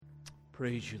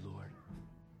Praise you, Lord.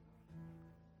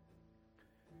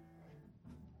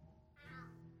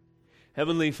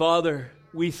 Heavenly Father,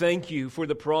 we thank you for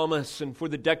the promise and for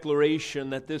the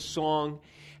declaration that this song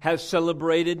has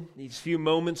celebrated. These few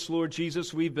moments, Lord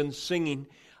Jesus, we've been singing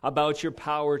about your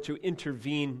power to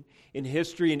intervene in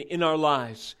history and in our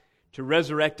lives to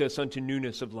resurrect us unto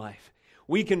newness of life.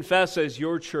 We confess as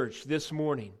your church this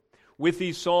morning with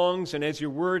these songs and as your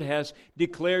word has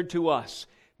declared to us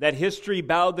that history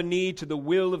bowed the knee to the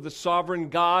will of the sovereign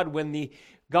God when the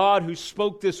God who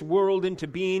spoke this world into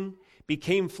being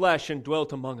became flesh and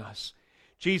dwelt among us.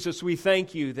 Jesus, we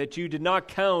thank you that you did not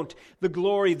count the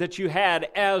glory that you had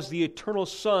as the eternal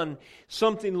Son,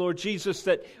 something, Lord Jesus,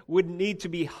 that would need to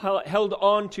be held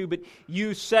on to, but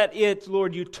you set it,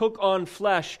 Lord, you took on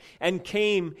flesh and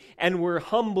came and were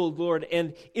humbled, Lord,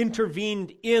 and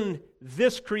intervened in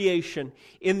this creation,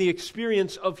 in the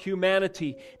experience of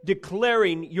humanity,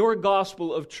 declaring your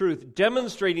gospel of truth,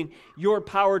 demonstrating your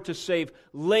power to save,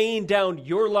 laying down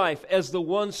your life as the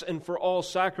once and for all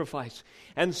sacrifice.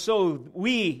 And so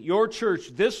we, your church,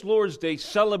 this Lord's Day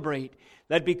celebrate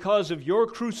that because of your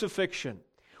crucifixion,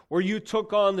 where you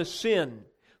took on the sin,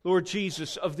 Lord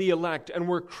Jesus, of the elect, and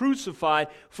were crucified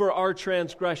for our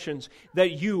transgressions,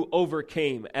 that you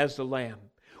overcame as the Lamb.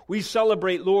 We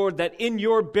celebrate, Lord, that in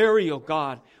your burial,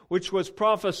 God, which was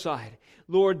prophesied,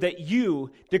 Lord, that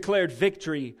you declared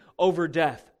victory over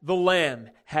death. The Lamb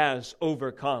has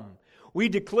overcome. We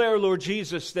declare, Lord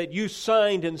Jesus, that you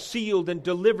signed and sealed and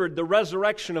delivered the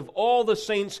resurrection of all the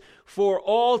saints for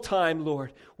all time,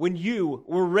 Lord. When you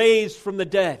were raised from the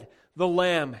dead, the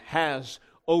Lamb has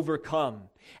overcome.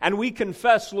 And we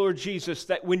confess, Lord Jesus,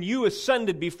 that when you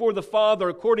ascended before the Father,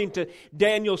 according to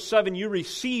Daniel 7, you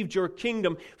received your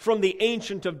kingdom from the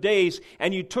Ancient of Days,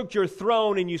 and you took your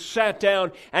throne and you sat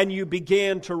down and you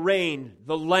began to reign.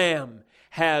 The Lamb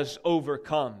has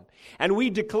overcome. And we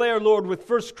declare, Lord, with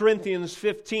 1 Corinthians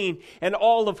 15 and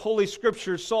all of Holy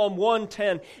Scripture, Psalm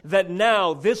 110, that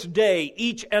now, this day,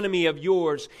 each enemy of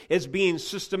yours is being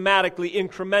systematically,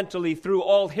 incrementally, through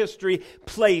all history,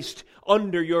 placed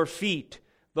under your feet.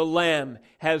 The Lamb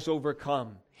has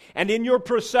overcome. And in your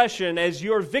procession, as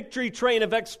your victory train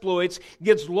of exploits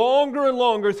gets longer and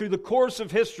longer through the course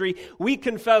of history, we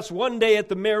confess one day at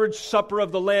the marriage supper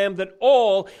of the Lamb that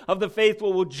all of the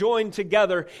faithful will join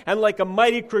together and like a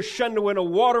mighty crescendo in a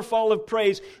waterfall of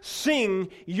praise, sing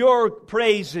your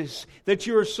praises that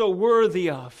you are so worthy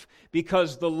of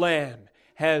because the Lamb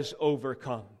has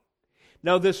overcome.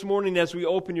 Now this morning as we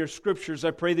open your Scriptures,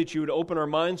 I pray that you would open our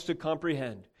minds to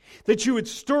comprehend, that you would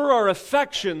stir our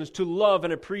affections to love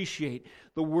and appreciate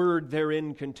the word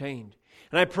therein contained.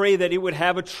 And I pray that it would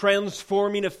have a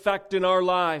transforming effect in our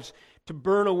lives to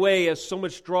burn away as so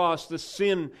much dross the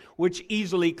sin which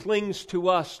easily clings to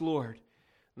us, Lord.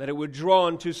 That it would draw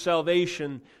unto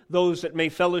salvation those that may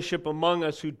fellowship among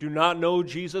us who do not know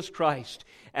Jesus Christ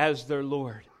as their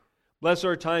Lord. Bless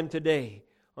our time today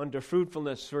unto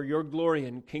fruitfulness for your glory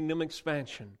and kingdom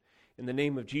expansion. In the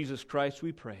name of Jesus Christ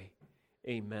we pray.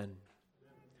 Amen.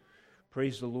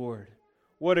 Praise the Lord.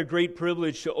 What a great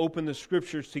privilege to open the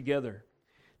Scriptures together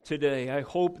today. I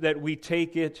hope that we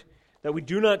take it, that we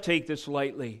do not take this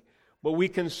lightly, but we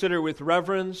consider with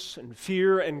reverence and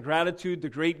fear and gratitude the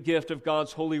great gift of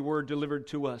God's holy word delivered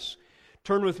to us.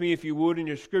 Turn with me, if you would, in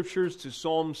your Scriptures to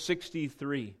Psalm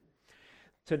 63.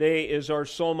 Today is our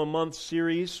Psalm a Month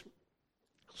series,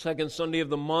 second Sunday of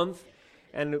the month,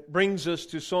 and it brings us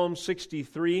to Psalm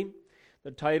 63. The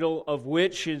title of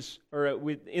which is,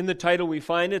 in the title we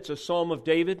find it's a Psalm of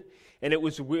David, and it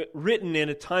was written in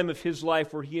a time of his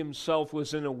life where he himself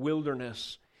was in a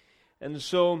wilderness. And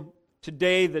so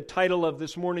today the title of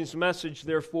this morning's message,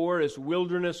 therefore, is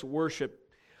Wilderness Worship,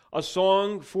 a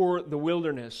song for the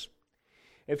wilderness.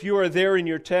 If you are there in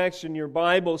your text, in your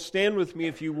Bible, stand with me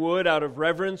if you would, out of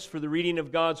reverence for the reading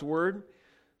of God's Word,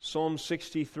 Psalm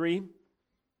 63.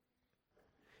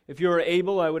 If you are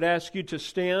able, I would ask you to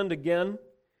stand again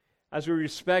as we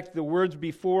respect the words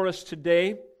before us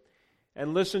today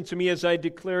and listen to me as I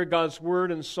declare God's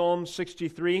word in Psalm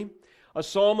 63, a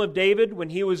psalm of David when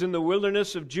he was in the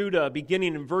wilderness of Judah,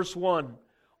 beginning in verse 1.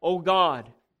 O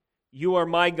God, you are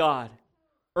my God.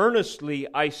 Earnestly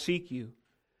I seek you.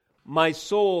 My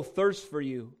soul thirsts for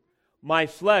you. My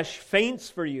flesh faints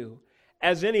for you,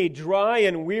 as in a dry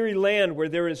and weary land where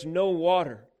there is no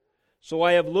water. So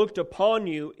I have looked upon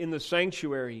you in the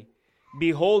sanctuary,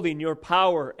 beholding your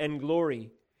power and glory.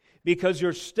 Because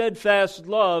your steadfast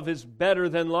love is better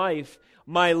than life,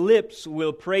 my lips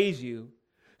will praise you.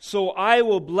 So I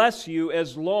will bless you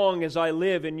as long as I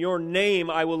live. In your name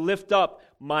I will lift up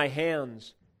my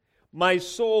hands. My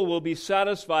soul will be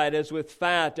satisfied as with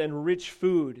fat and rich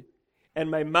food, and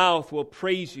my mouth will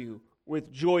praise you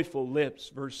with joyful lips.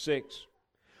 Verse 6.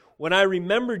 When I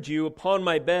remembered you upon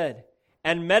my bed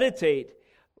and meditate,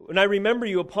 when I remember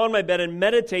you upon my bed and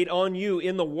meditate on you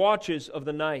in the watches of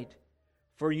the night,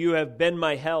 for you have been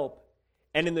my help,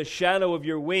 and in the shadow of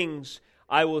your wings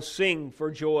I will sing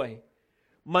for joy.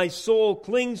 My soul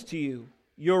clings to you,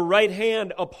 your right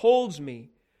hand upholds me.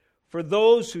 For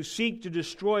those who seek to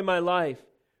destroy my life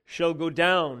shall go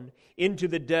down into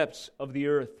the depths of the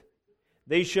earth.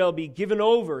 They shall be given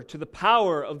over to the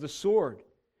power of the sword.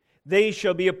 They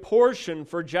shall be a portion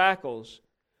for jackals,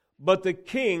 but the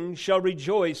king shall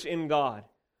rejoice in God.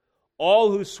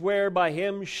 All who swear by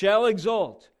him shall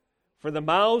exult, for the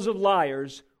mouths of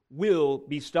liars will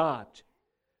be stopped.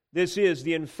 This is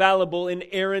the infallible,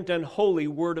 inerrant, and holy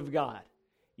Word of God.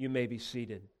 You may be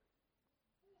seated.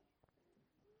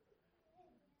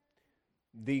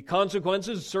 The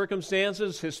consequences,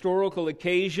 circumstances, historical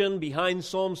occasion behind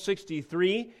Psalm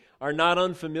 63 are not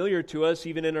unfamiliar to us,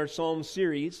 even in our Psalm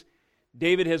series.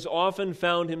 David has often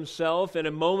found himself in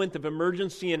a moment of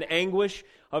emergency and anguish,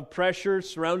 of pressure,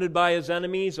 surrounded by his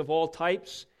enemies of all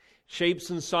types, shapes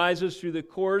and sizes through the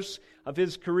course of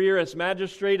his career as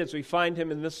magistrate, as we find him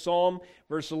in this psalm.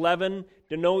 Verse 11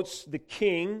 denotes the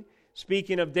king.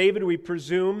 Speaking of David, we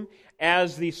presume,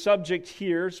 as the subject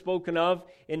here, spoken of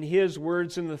in his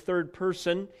words in the third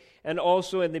person, and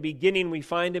also in the beginning we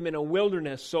find him in a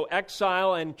wilderness. So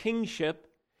exile and kingship,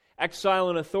 exile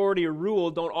and authority or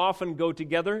rule don't often go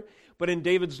together, but in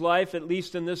David's life, at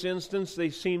least in this instance, they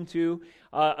seem to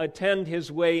attend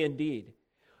his way indeed.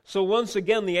 So once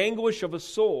again, the anguish of a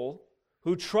soul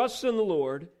who trusts in the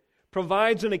Lord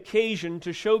provides an occasion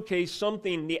to showcase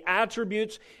something, the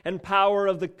attributes and power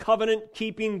of the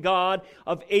covenant-keeping God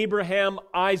of Abraham,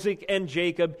 Isaac, and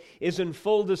Jacob is in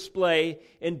full display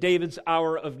in David's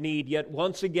hour of need. Yet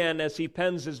once again, as he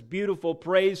pens his beautiful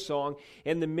praise song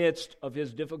in the midst of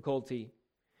his difficulty.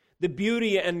 The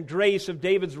beauty and grace of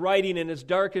David's writing in his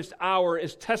darkest hour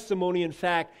is testimony, in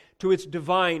fact, to its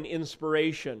divine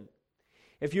inspiration.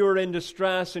 If you are in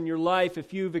distress in your life,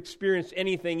 if you've experienced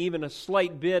anything, even a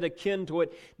slight bit akin to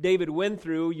what David went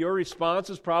through, your response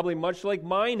is probably much like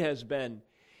mine has been.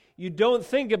 You don't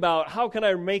think about, how can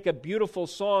I make a beautiful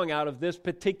song out of this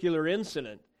particular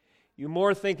incident? You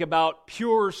more think about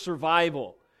pure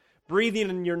survival,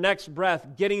 breathing in your next breath,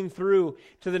 getting through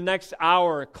to the next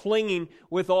hour, clinging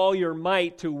with all your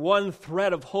might to one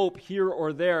thread of hope here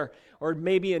or there, or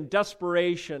maybe in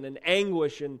desperation and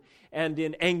anguish and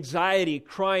in anxiety,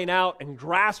 crying out and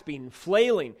grasping,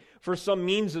 flailing for some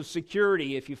means of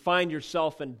security if you find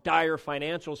yourself in dire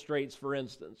financial straits, for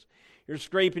instance. You're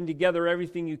scraping together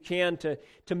everything you can to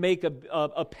make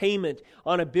a payment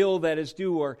on a bill that is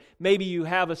due, or maybe you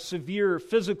have a severe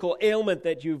physical ailment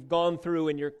that you've gone through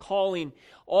and you're calling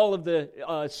all of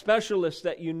the specialists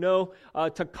that you know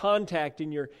to contact,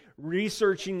 and you're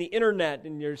researching the internet,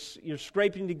 and you're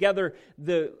scraping together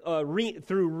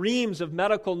through reams of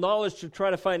medical knowledge to try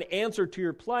to find an answer to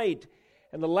your plight.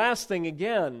 And the last thing,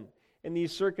 again, in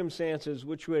these circumstances,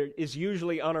 which is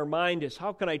usually on our mind, is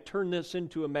how can I turn this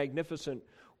into a magnificent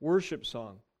worship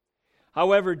song?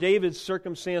 However, David's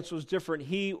circumstance was different.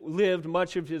 He lived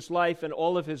much of his life and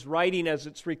all of his writing, as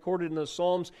it's recorded in the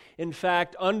Psalms, in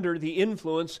fact, under the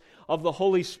influence of the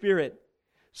Holy Spirit.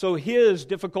 So his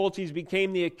difficulties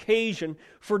became the occasion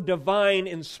for divine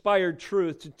inspired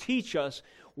truth to teach us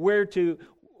where to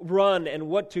run and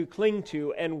what to cling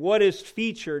to and what is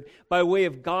featured by way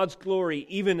of God's glory,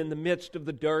 even in the midst of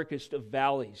the darkest of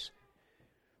valleys.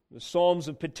 The Psalms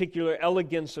of particular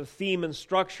elegance of theme and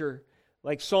structure,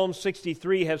 like Psalm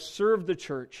 63, have served the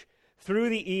church through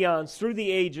the eons, through the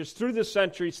ages, through the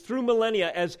centuries, through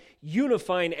millennia as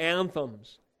unifying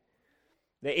anthems.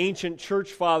 The ancient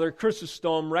church father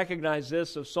Chrysostom recognized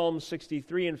this of Psalm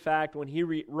 63. In fact, when he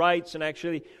writes and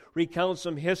actually recounts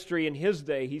some history in his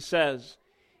day, he says,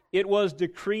 "It was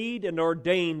decreed and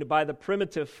ordained by the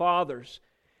primitive fathers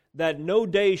that no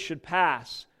day should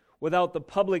pass without the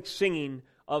public singing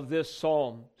of this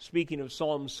psalm," speaking of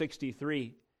Psalm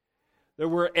 63. There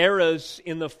were eras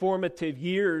in the formative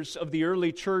years of the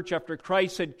early church after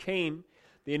Christ had came.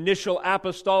 The initial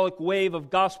apostolic wave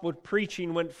of gospel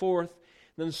preaching went forth.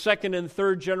 Then second and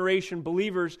third generation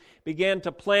believers began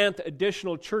to plant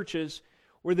additional churches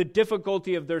where the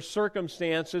difficulty of their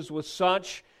circumstances was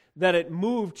such that it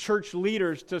moved church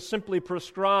leaders to simply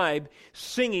prescribe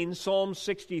singing Psalm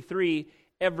 63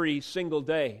 every single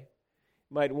day.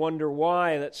 You might wonder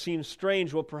why that seems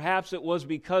strange. Well, perhaps it was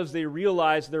because they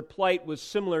realized their plight was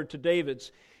similar to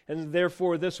David's, and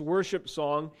therefore this worship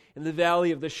song in the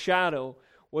valley of the shadow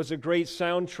was a great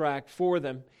soundtrack for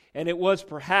them, and it was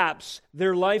perhaps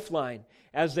their lifeline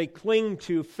as they cling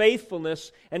to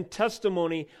faithfulness and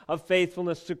testimony of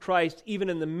faithfulness to Christ, even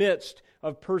in the midst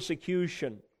of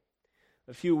persecution.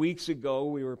 A few weeks ago,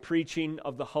 we were preaching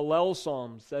of the Hallel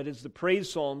Psalms, that is, the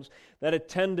praise psalms that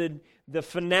attended the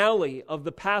finale of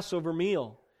the Passover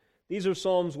meal. These are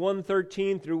Psalms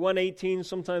 113 through 118,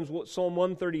 sometimes Psalm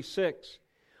 136.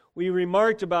 We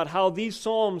remarked about how these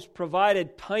psalms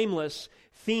provided timeless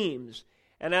themes,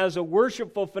 and as a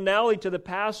worshipful finale to the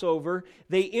Passover,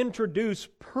 they introduce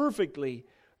perfectly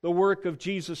the work of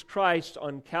Jesus Christ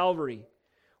on Calvary.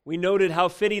 We noted how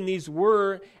fitting these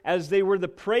were, as they were the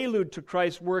prelude to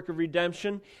Christ's work of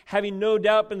redemption, having no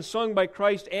doubt been sung by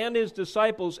Christ and His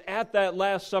disciples at that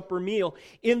Last Supper meal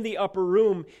in the upper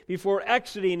room before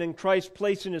exiting and Christ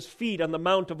placing His feet on the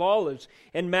Mount of Olives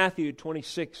in Matthew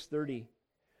 26:30.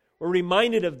 We're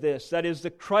reminded of this, that is,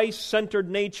 the Christ-centered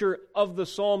nature of the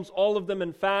Psalms, all of them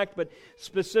in fact, but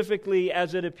specifically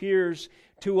as it appears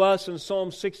to us in Psalm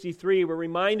 63, we're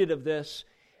reminded of this.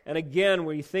 And again,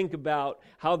 we think about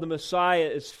how the Messiah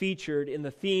is featured in the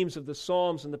themes of the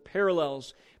Psalms and the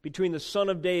parallels between the Son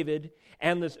of David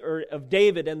and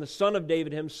the Son of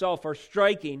David himself are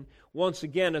striking once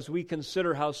again as we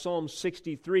consider how Psalm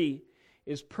 63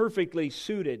 is perfectly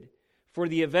suited for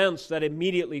the events that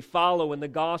immediately follow in the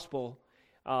gospel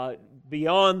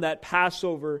beyond that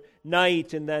Passover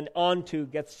night and then on to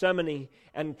Gethsemane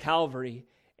and Calvary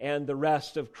and the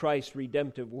rest of Christ's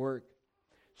redemptive work.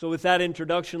 So with that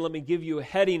introduction, let me give you a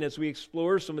heading as we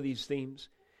explore some of these themes.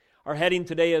 Our heading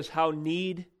today is How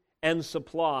Need and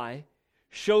Supply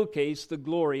Showcase the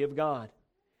Glory of God.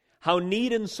 How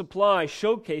need and supply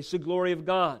showcase the glory of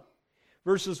God.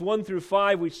 Verses 1 through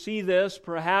 5, we see this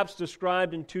perhaps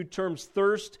described in two terms,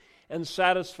 thirst and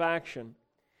satisfaction.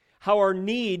 How our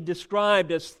need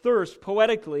described as thirst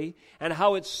poetically, and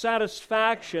how its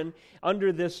satisfaction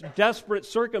under this desperate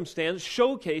circumstance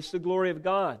showcase the glory of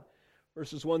God.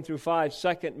 Verses 1 through 5,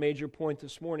 second major point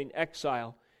this morning,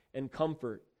 exile and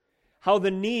comfort. How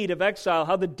the need of exile,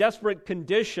 how the desperate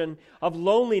condition of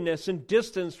loneliness and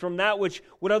distance from that which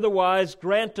would otherwise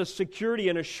grant us security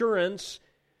and assurance,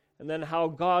 and then how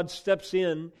God steps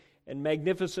in and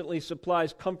magnificently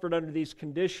supplies comfort under these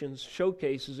conditions,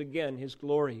 showcases again His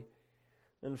glory.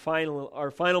 And our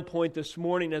final point this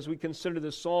morning as we consider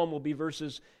this psalm will be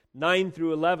verses 9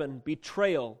 through 11,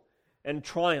 betrayal and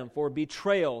triumph, or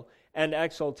betrayal and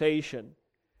exaltation.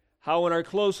 How in our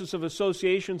closest of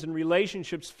associations and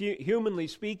relationships, humanly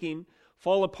speaking,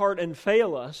 fall apart and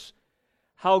fail us.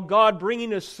 How God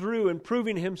bringing us through and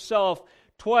proving Himself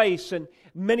twice and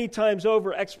many times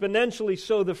over, exponentially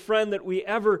so, the friend that we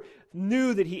ever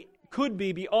knew that He could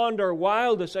be beyond our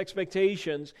wildest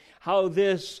expectations. How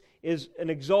this is an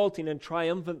exalting and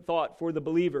triumphant thought for the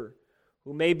believer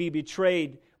who may be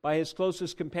betrayed by his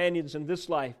closest companions in this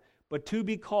life, but to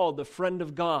be called the friend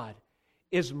of God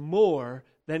is more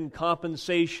than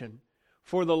compensation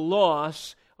for the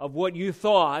loss of what you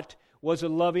thought was a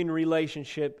loving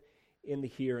relationship in the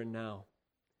here and now.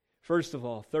 First of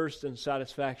all, thirst and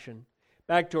satisfaction.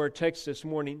 Back to our text this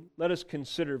morning, let us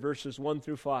consider verses 1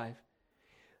 through 5.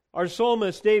 Our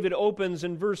psalmist David opens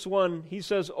in verse 1, he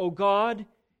says, O God,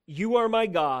 You are my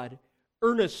God,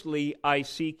 earnestly I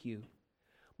seek You.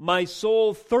 My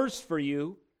soul thirsts for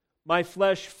You, my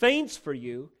flesh faints for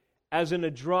You, as in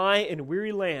a dry and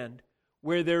weary land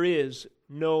where there is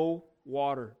no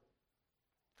water.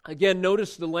 Again,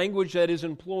 notice the language that is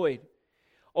employed.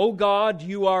 O God,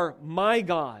 You are my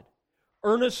God.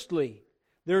 Earnestly.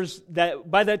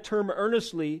 By that term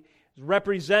earnestly is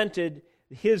represented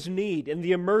his need and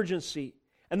the emergency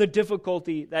and the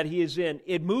difficulty that he is in.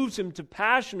 It moves him to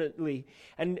passionately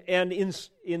and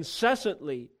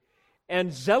incessantly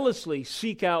and zealously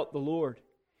seek out the Lord.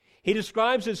 He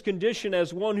describes his condition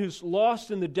as one who's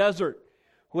lost in the desert,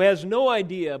 who has no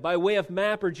idea by way of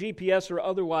map or GPS or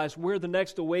otherwise where the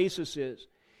next oasis is.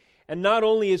 And not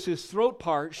only is his throat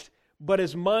parched, but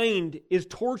his mind is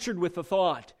tortured with the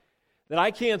thought that I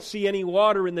can't see any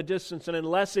water in the distance, and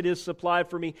unless it is supplied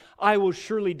for me, I will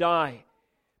surely die.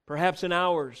 Perhaps in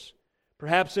hours,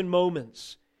 perhaps in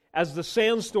moments, as the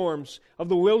sandstorms of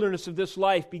the wilderness of this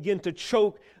life begin to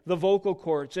choke the vocal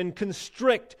cords and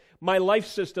constrict my life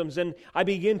systems, and I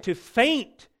begin to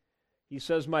faint. He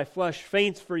says, my flesh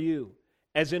faints for You,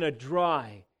 as in a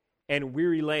dry and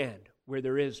weary land where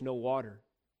there is no water.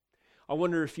 I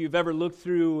wonder if you've ever looked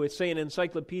through, say, an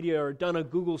encyclopedia or done a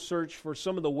Google search for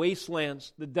some of the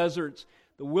wastelands, the deserts,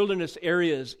 the wilderness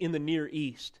areas in the Near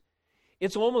East.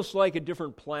 It's almost like a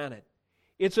different planet.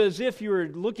 It's as if you were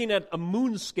looking at a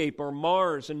moonscape or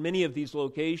Mars in many of these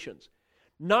locations.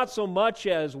 Not so much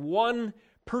as 1%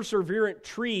 perseverant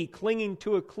tree clinging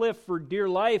to a cliff for dear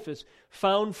life is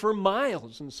found for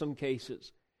miles in some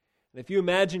cases. And if you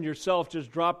imagine yourself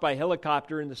just dropped by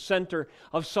helicopter in the center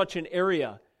of such an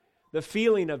area, the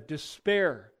feeling of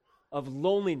despair, of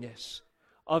loneliness,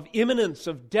 of imminence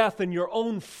of death and your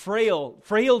own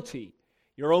frailty,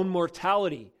 your own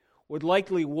mortality, would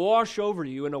likely wash over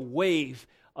you in a wave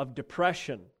of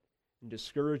depression and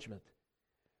discouragement.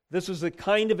 This is the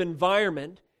kind of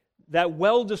environment that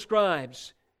well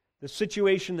describes the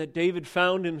situation that David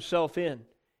found himself in.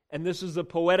 And this is the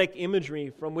poetic imagery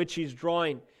from which he's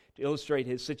drawing to illustrate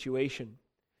his situation.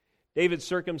 David's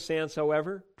circumstance,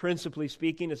 however, principally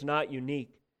speaking, is not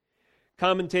unique.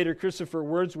 Commentator Christopher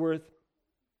Wordsworth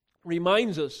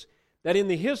reminds us that in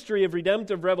the history of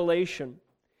redemptive revelation,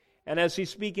 and as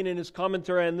he's speaking in his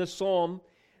commentary on this psalm,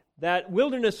 that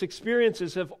wilderness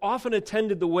experiences have often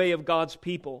attended the way of God's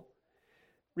people.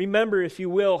 Remember, if you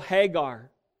will, Hagar,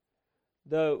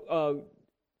 the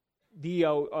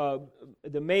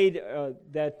maid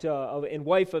and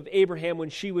wife of Abraham, when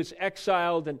she was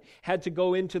exiled and had to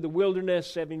go into the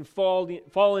wilderness, having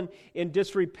fallen in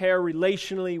disrepair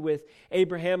relationally with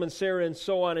Abraham and Sarah and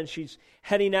so on, and she's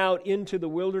heading out into the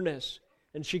wilderness,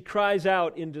 and she cries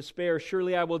out in despair,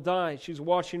 "Surely I will die." She's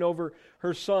watching over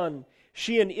her son.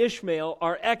 She and Ishmael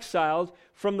are exiled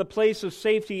from the place of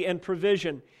safety and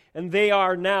provision, and they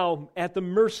are now at the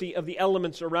mercy of the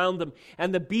elements around them.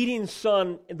 And the beating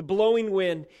sun, and the blowing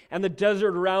wind, and the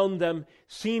desert around them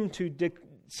seem to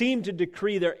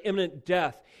decree their imminent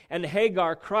death. And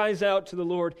Hagar cries out to the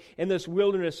Lord in this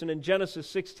wilderness. And in Genesis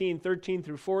 16:13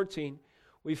 through 14,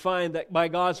 we find that by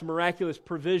God's miraculous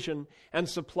provision and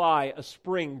supply, a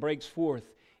spring breaks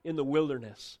forth in the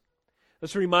wilderness.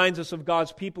 This reminds us of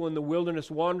God's people in the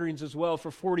wilderness wanderings as well.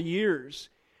 For 40 years,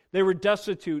 they were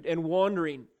destitute and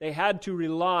wandering. They had to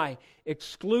rely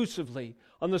exclusively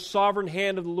on the sovereign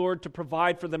hand of the Lord to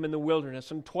provide for them in the wilderness.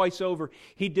 And twice over,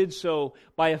 He did so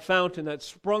by a fountain that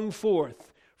sprung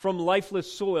forth from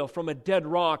lifeless soil, from a dead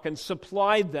rock, and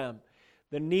supplied them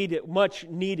the much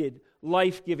needed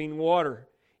life-giving water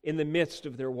in the midst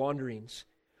of their wanderings.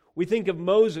 We think of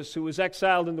Moses, who was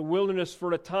exiled in the wilderness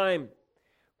for a time,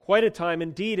 quite a time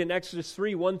indeed. In Exodus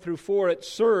 3:1 through 4, it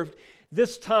served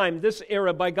this time, this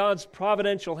era, by God's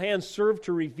providential hand, served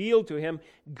to reveal to him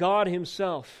God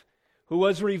Himself, who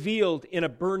was revealed in a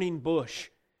burning bush.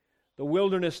 The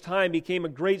wilderness time became a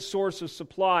great source of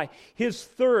supply. His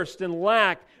thirst and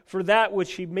lack for that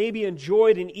which he maybe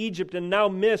enjoyed in Egypt and now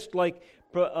missed, like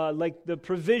the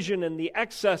provision and the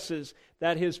excesses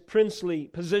that his princely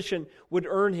position would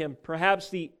earn him. Perhaps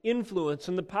the influence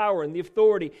and the power and the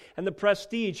authority and the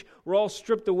prestige were all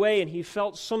stripped away, and he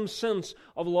felt some sense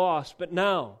of loss. But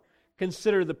now,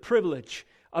 consider the privilege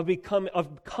of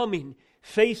coming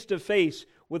face to face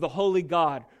with a holy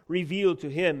God revealed to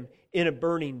him in a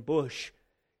burning bush.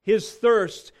 His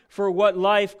thirst for what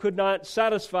life could not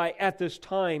satisfy at this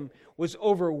time was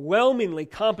overwhelmingly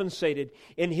compensated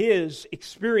in his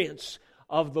experience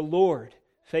of the Lord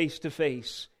face to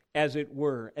face, as it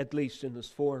were, at least in this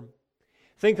form.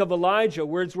 Think of Elijah.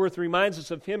 Wordsworth reminds us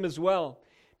of him as well,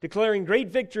 declaring great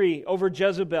victory over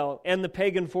Jezebel and the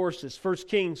pagan forces. 1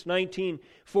 Kings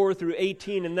 19:4 through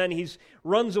 18, and then he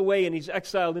runs away and he's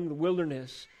exiled into the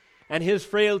wilderness. And his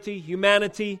frailty,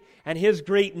 humanity, and his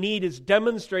great need is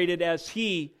demonstrated as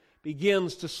he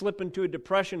begins to slip into a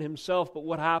depression himself. But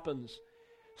what happens?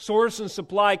 Source and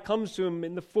supply comes to him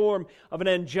in the form of an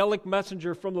angelic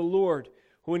messenger from the Lord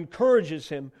who encourages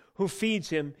him, who feeds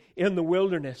him in the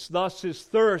wilderness. Thus his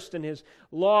thirst and his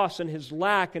loss and his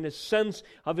lack and his sense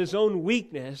of his own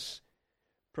weakness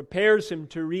prepares him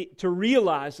to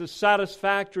realize the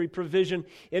satisfactory provision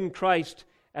in Christ,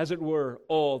 as it were,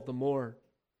 all the more.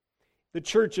 The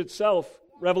church itself,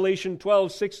 Revelation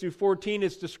 12:6 through 14,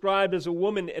 is described as a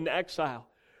woman in exile,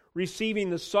 receiving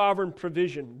the sovereign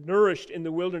provision, nourished in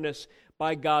the wilderness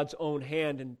by God's own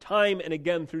hand. And time and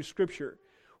again through Scripture,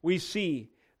 we see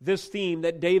this theme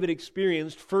that David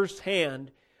experienced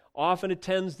firsthand often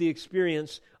attends the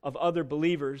experience of other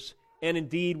believers, and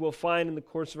indeed we'll find in the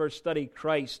course of our study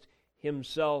Christ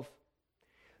Himself.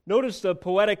 Notice the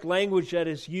poetic language that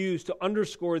is used to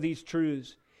underscore these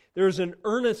truths. There is an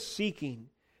earnest seeking.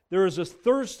 There is a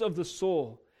thirst of the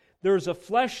soul. There is a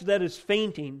flesh that is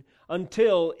fainting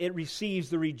until it receives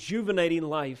the rejuvenating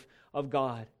life of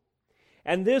God.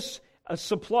 And this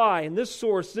supply and this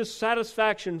source, this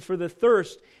satisfaction for the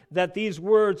thirst that these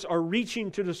words are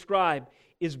reaching to describe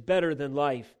is better than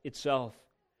life itself.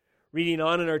 Reading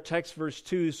on in our text, verse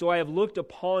 2, "So I have looked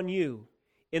upon you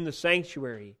in the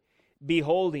sanctuary,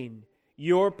 beholding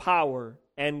your power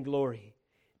and glory,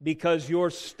 because your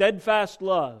steadfast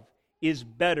love is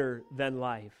better than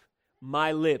life.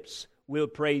 My lips will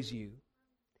praise you.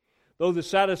 Though the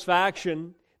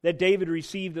satisfaction that David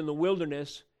received in the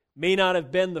wilderness may not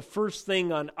have been the first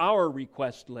thing on our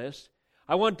request list,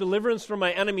 I want deliverance from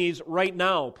my enemies right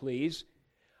now, please.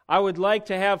 I would like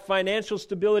to have financial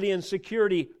stability and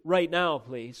security right now,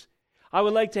 please. I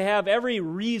would like to have every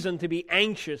reason to be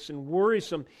anxious and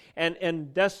worrisome and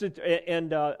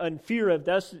fear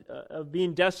of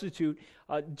being destitute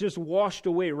just washed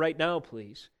away right now,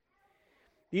 please.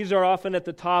 These are often at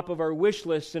the top of our wish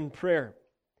list in prayer.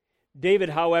 David,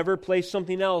 however, placed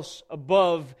something else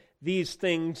above these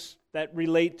things that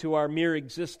relate to our mere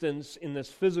existence in this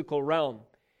physical realm.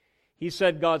 He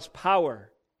said God's power,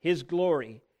 His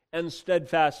glory, and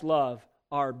steadfast love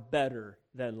are better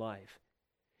than life.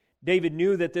 David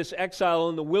knew that this exile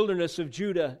in the wilderness of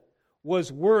Judah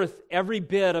was worth every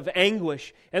bit of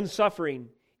anguish and suffering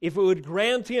if it would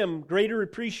grant him greater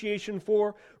appreciation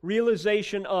for,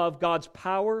 realization of God's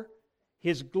power,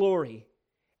 His glory,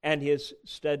 and His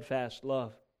steadfast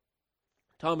love.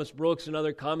 Thomas Brooks,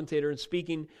 another commentator, in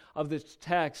speaking of this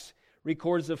text,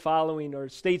 records the following, or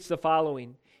states the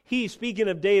following. He, speaking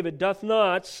of David, doth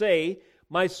not say,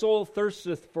 my soul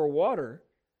thirsteth for water,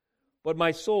 but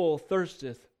my soul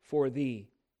thirsteth for thee.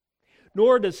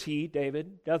 Nor does he,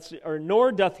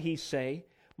 nor doth he say,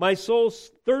 my soul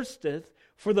thirsteth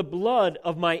for the blood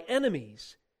of my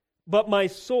enemies, but my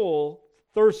soul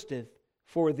thirsteth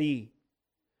for thee.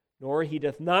 Nor he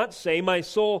doth not say, my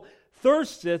soul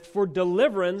thirsteth for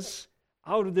deliverance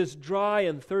out of this dry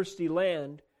and thirsty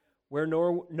land where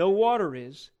no water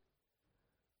is.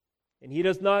 And he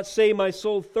does not say, my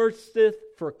soul thirsteth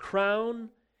for a crown,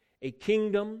 a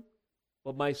kingdom,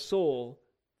 but my soul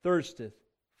thirsteth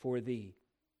for thee.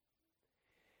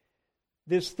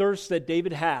 This thirst that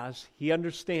David has, he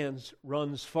understands,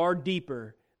 runs far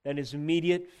deeper than his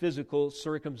immediate physical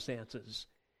circumstances.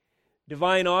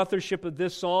 Divine authorship of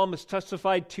this psalm is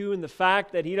testified to in the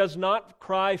fact that he does not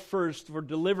cry first for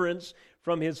deliverance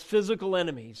from his physical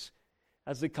enemies,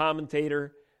 as the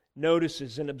commentator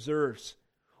notices and observes,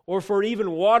 or for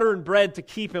even water and bread to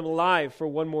keep him alive for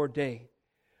one more day.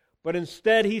 But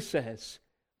instead he says,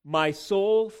 my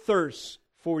soul thirsts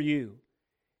for you.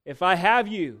 If I have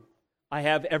you, I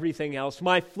have everything else.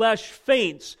 My flesh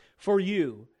faints for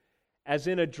you, as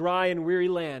in a dry and weary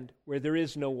land where there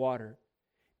is no water.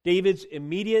 David's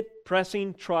immediate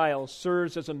pressing trial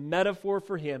serves as a metaphor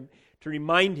for him to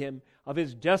remind him of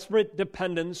his desperate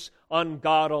dependence on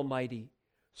God Almighty.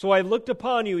 So I looked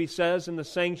upon you, he says, in the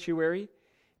sanctuary,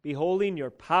 beholding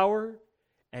your power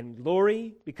and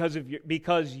glory,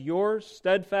 because your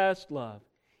steadfast love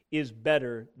is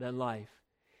better than life.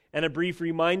 And a brief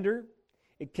reminder,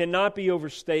 it cannot be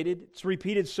overstated. It's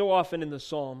repeated so often in the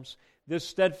Psalms. This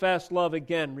steadfast love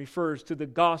again refers to the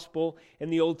gospel in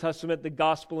the Old Testament, the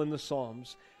gospel in the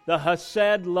Psalms. The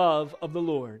Hesed love of the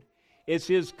Lord is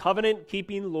His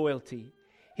covenant-keeping loyalty,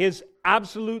 His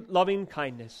absolute loving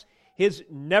kindness, His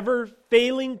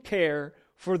never-failing care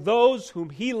for those whom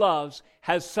He loves,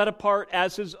 has set apart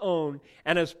as His own,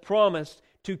 and has promised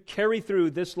to carry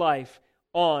through this life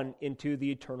on into the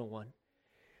eternal one.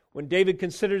 When David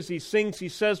considers these things, he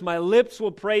says, my lips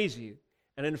will praise you.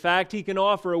 And in fact, he can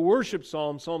offer a worship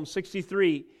psalm, Psalm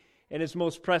 63, in his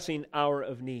most pressing hour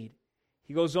of need.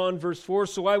 He goes on, verse 4,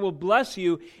 so I will bless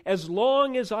you as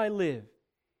long as I live.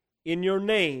 In your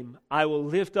name I will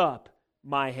lift up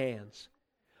my hands.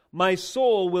 My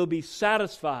soul will be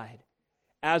satisfied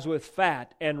as with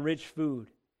fat and rich food,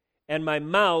 and my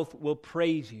mouth will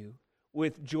praise you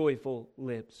with joyful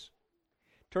lips.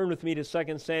 Turn with me to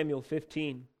 2 Samuel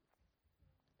 15.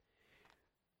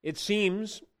 It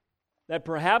seems that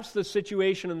perhaps the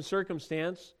situation and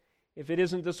circumstance, if it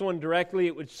isn't this one directly,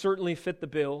 it would certainly fit the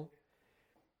bill,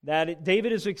 that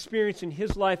David is experiencing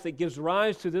his life that gives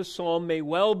rise to this psalm may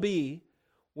well be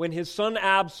when his son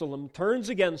Absalom turns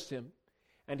against him,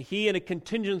 and he and a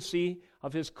contingency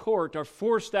of his court are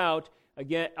forced out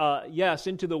again,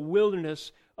 into the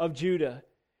wilderness of Judah.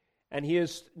 And he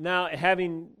is now,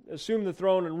 having assumed the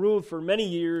throne and ruled for many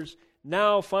years,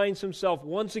 now finds himself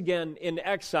once again in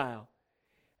exile.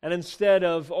 And instead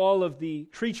of all of the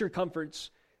creature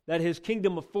comforts that his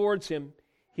kingdom affords him,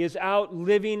 he is out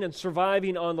living and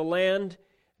surviving on the land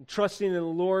and trusting in the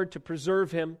Lord to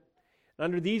preserve him. And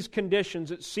under these conditions,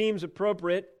 it seems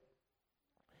appropriate,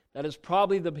 that is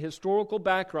probably the historical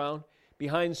background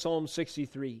behind Psalm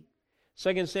 63.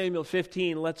 2 Samuel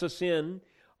 15 lets us in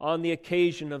on the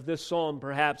occasion of this psalm,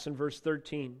 perhaps in verse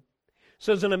 13. It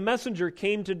says, and a messenger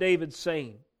came to David,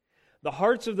 saying, the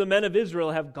hearts of the men of Israel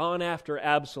have gone after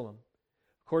Absalom.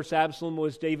 Of course, Absalom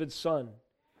was David's son,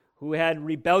 who had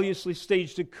rebelliously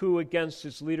staged a coup against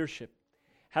his leadership,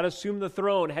 had assumed the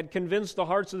throne, had convinced the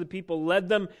hearts of the people, led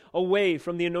them away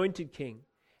from the anointed king,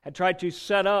 had tried to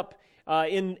set up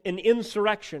in an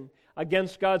insurrection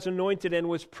against God's anointed, and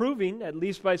was proving, at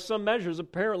least by some measures,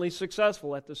 apparently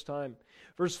successful at this time.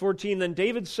 Verse 14, then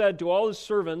David said to all his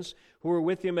servants who were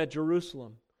with him at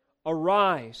Jerusalem,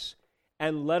 arise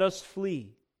and let us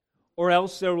flee, or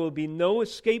else there will be no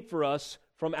escape for us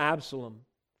from Absalom.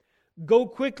 Go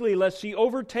quickly, lest he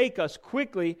overtake us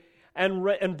quickly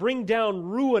and bring down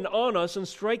ruin on us and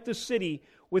strike the city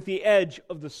with the edge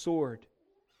of the sword.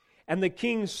 And the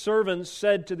king's servants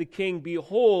said to the king,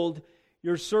 behold,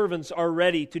 your servants are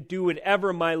ready to do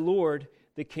whatever my lord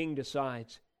the king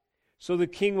decides. So the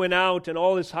king went out and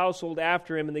all his household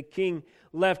after him, and the king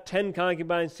left 10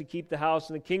 concubines to keep the house.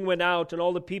 And the king went out and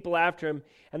all the people after him,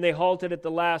 and they halted at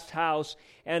the last house.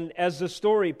 And as the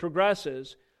story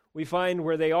progresses, we find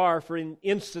where they are. For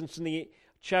instance, in the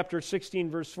chapter 16,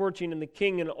 verse 14, and the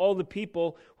king and all the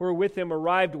people who were with him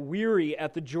arrived weary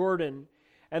at the Jordan,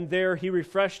 and there he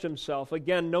refreshed himself.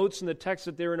 Again, notes in the text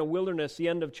that they're in a wilderness. The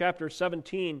end of chapter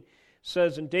 17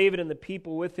 says, and David and the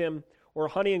people with him, or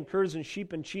honey and curds and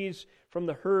sheep and cheese from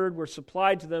the herd, were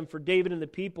supplied to them for David and the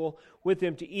people with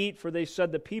him to eat, for they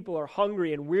said the people are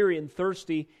hungry and weary and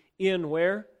thirsty in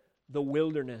where? The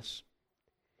wilderness.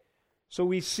 So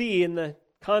we see in the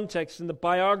context, in the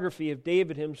biography of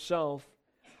David himself,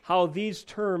 how these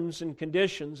terms and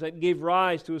conditions that gave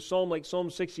rise to a psalm like Psalm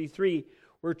 63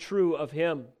 were true of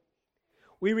him.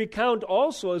 We recount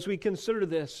also, as we consider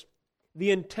this, the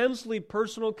intensely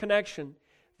personal connection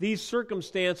these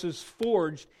circumstances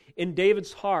forged in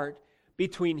David's heart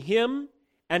between him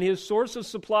and his source of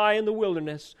supply in the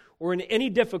wilderness, or in any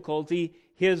difficulty,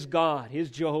 his God, his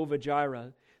Jehovah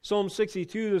Jireh. Psalm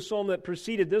 62, the psalm that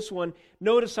preceded this one,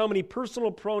 notice how many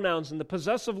personal pronouns and the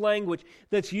possessive language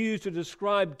that's used to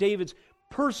describe David's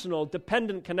personal,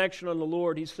 dependent connection on the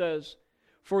Lord. He says,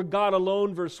 for God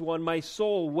alone, verse 1, my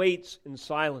soul waits in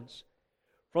silence.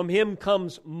 From him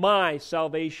comes my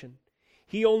salvation.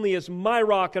 He only is my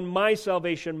rock and my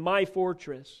salvation, my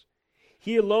fortress.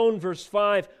 He alone, verse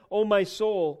 5, O my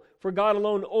soul, for God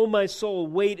alone, O my soul,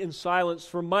 wait in silence,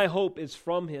 for my hope is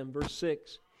from him. Verse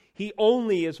 6, he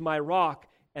only is my rock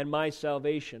and my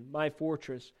salvation, my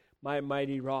fortress, my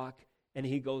mighty rock. And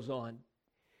he goes on.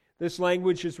 This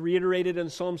language is reiterated in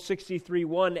Psalm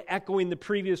 63:1, echoing the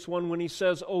previous one when he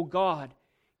says, O God,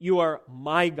 you are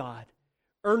my God.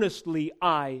 Earnestly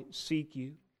I seek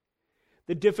you.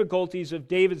 The difficulties of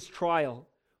David's trial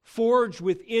forged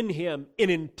within him an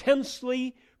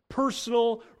intensely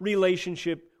personal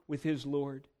relationship with his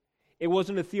Lord. It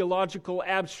wasn't a theological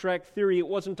abstract theory. It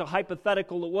wasn't a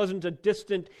hypothetical. It wasn't a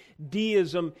distant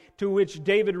deism to which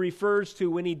David refers to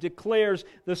when he declares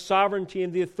the sovereignty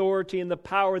and the authority and the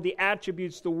power, the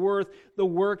attributes, the worth, the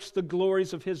works, the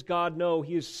glories of his God. No,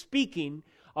 he is speaking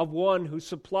of one who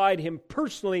supplied him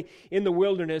personally in the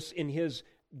wilderness in his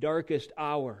darkest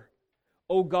hour.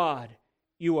 O God,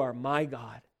 you are my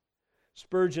God.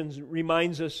 Spurgeon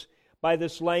reminds us by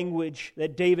this language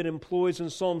that David employs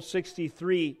in Psalm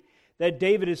 63 that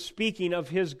David is speaking of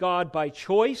his God by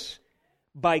choice,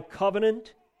 by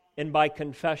covenant, and by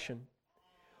confession.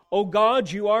 O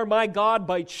God, you are my God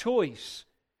by choice.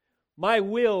 My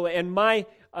will and my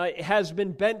has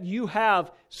been bent. You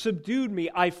have subdued me.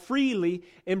 I freely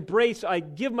embrace. I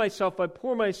give myself. I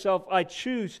pour myself. I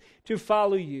choose to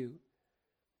follow you.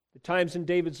 The times in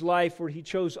David's life where he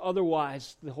chose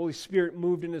otherwise, the Holy Spirit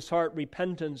moved in his heart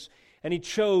repentance, and he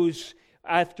chose,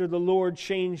 after the Lord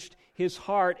changed his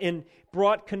heart and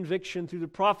brought conviction through the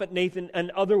prophet Nathan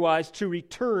and otherwise, to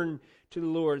return to the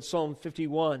Lord. Psalm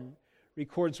 51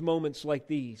 records moments like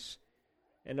these.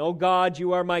 And, O God,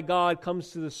 you are my God, comes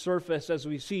to the surface as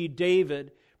we see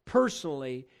David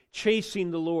personally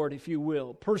chasing the Lord, if you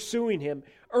will, pursuing him,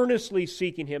 earnestly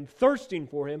seeking him, thirsting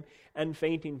for him, and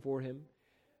fainting for him.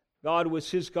 God was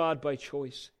his God by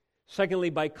choice. Secondly,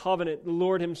 by covenant. The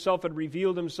Lord himself had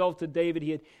revealed himself to David.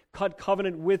 He had cut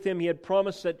covenant with him. He had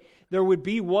promised that there would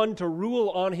be one to rule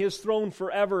on his throne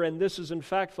forever, and this is in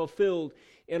fact fulfilled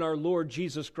in our Lord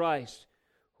Jesus Christ,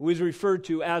 who is referred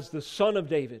to as the Son of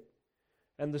David.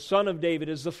 And the Son of David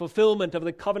is the fulfillment of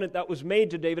the covenant that was made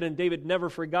to David, and David never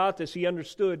forgot this. He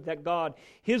understood that God,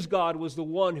 his God, was the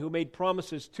one who made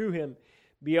promises to him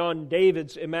beyond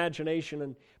David's imagination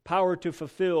and power to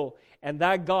fulfill. And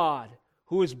that God,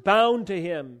 who is bound to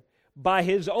him by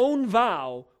his own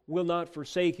vow, will not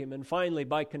forsake him. And finally,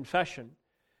 by confession.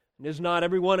 And is not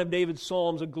every one of David's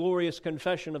psalms a glorious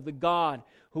confession of the God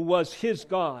who was his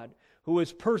God, who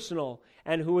is personal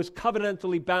and who is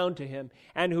covenantally bound to him,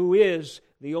 and who is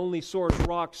the only source,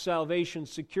 rock, salvation,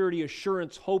 security,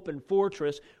 assurance, hope, and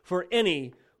fortress for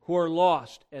any who are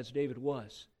lost, as David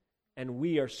was. And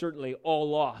we are certainly all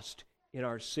lost in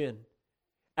our sin.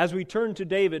 As we turn to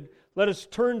David, let us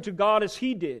turn to God as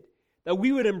he did, that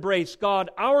we would embrace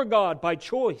God, our God, by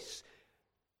choice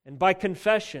and by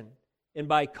confession and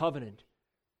by covenant,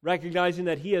 recognizing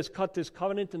that he has cut this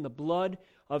covenant in the blood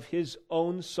of his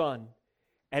own Son,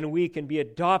 and we can be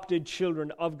adopted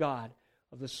children of God,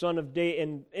 of the Son of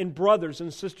David, and brothers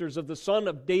and sisters of the Son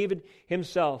of David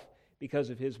himself, because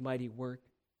of his mighty work.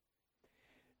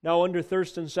 Now, under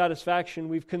thirst and satisfaction,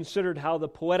 we've considered how the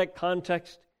poetic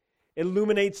context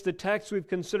illuminates the text. We've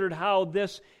considered how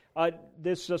this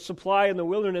supply in the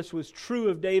wilderness was true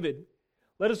of David.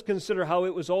 Let us consider how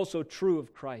it was also true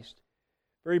of Christ.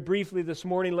 Very briefly this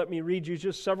morning, let me read you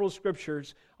just several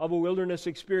scriptures of a wilderness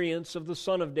experience of the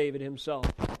Son of David himself.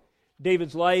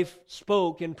 David's life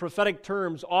spoke in prophetic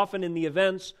terms, often in the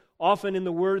events, often in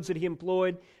the words that he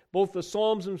employed. Both the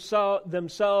Psalms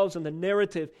themselves and the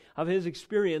narrative of his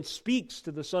experience speaks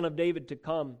to the Son of David to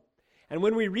come. And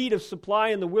when we read of supply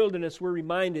in the wilderness, we're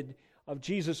reminded of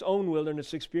Jesus' own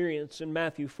wilderness experience in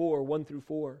Matthew 4, 1 through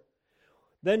 4.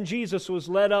 Then Jesus was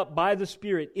led up by the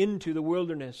Spirit into the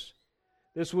wilderness.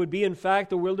 This would be, in fact,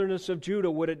 the wilderness of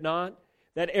Judah, would it not?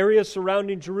 That area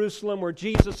surrounding Jerusalem where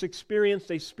Jesus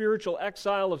experienced a spiritual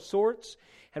exile of sorts.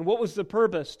 And what was the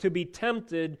purpose? To be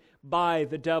tempted by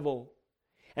the devil.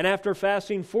 And after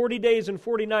fasting 40 days and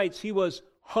 40 nights, he was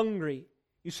hungry.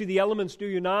 You see the elements, do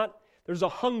you not? There's a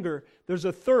hunger, there's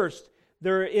a thirst,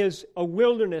 there is a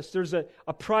wilderness, there's a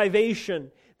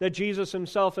privation that Jesus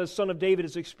himself as Son of David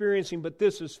is experiencing, but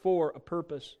this is for a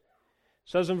purpose.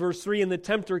 It says in verse 3, and the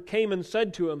tempter came and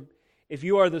said to him, if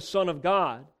you are the Son of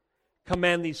God,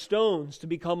 command these stones to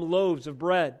become loaves of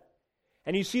bread.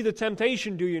 And you see the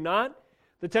temptation, do you not?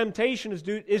 The temptation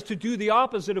is to do the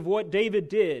opposite of what David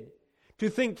did. To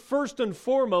think first and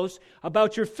foremost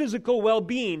about your physical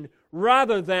well-being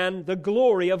rather than the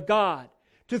glory of God.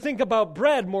 To think about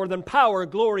bread more than power,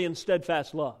 glory, and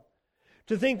steadfast love.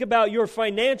 To think about your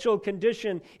financial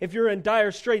condition if you're in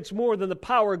dire straits more than the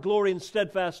power, glory, and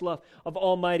steadfast love of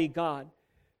Almighty God.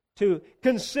 To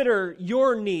consider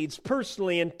your needs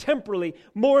personally and temporally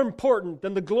more important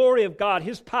than the glory of God,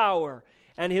 His power,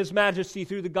 and His majesty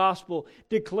through the gospel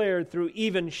declared through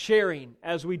even sharing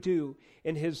as we do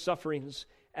in His sufferings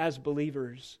as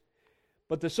believers.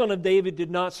 But the Son of David did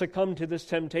not succumb to this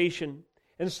temptation.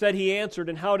 Instead, he answered,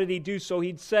 and how did he do so?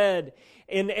 He said,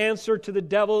 in answer to the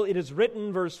devil, it is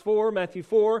written, verse 4, Matthew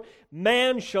 4,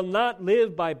 man shall not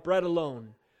live by bread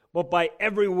alone, but by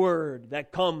every word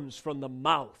that comes from the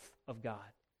mouth of God.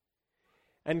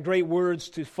 And great words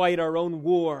to fight our own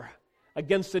war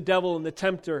against the devil and the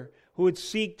tempter who would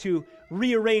seek to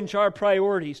rearrange our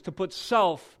priorities, to put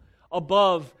self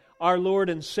above our Lord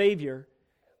and Savior,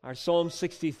 our Psalm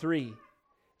 63.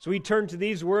 So we turn to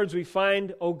these words, we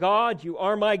find, O God, you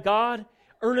are my God.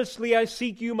 Earnestly I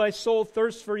seek you, my soul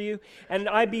thirsts for you. And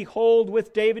I behold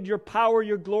with David your power,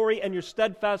 your glory, and your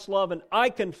steadfast love. And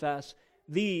I confess,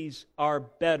 these are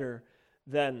better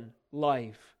than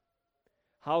life.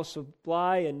 How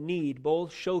supply and need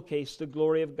both showcase the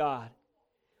glory of God.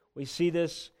 We see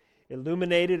this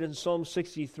illuminated in Psalm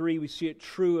 63. We see it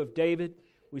true of David.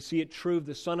 We see it true of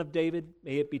the Son of David.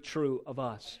 May it be true of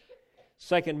us.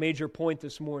 Second major point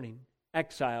this morning,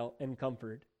 exile and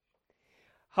comfort.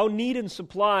 How need and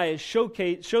supply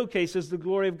showcases the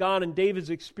glory of God in David's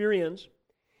experience.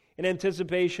 In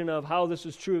anticipation of how this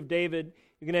is true of David,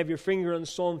 you can have your finger on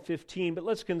Psalm 15, but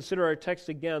let's consider our text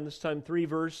again, this time 3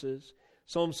 verses.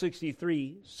 Psalm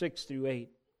 63, 6 through 8.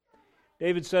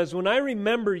 David says, when I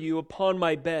remember you upon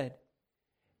my bed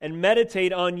and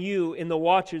meditate on you in the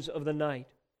watches of the night,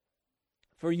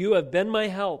 for you have been my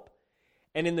help,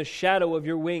 and in the shadow of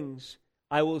your wings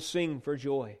I will sing for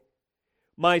joy.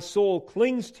 My soul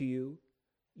clings to you,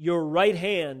 your right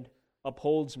hand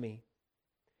upholds me.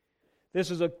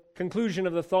 This is a conclusion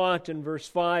of the thought in verse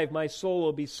 5. My soul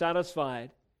will be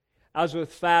satisfied as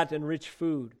with fat and rich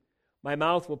food. My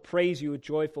mouth will praise you with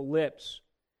joyful lips.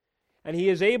 And he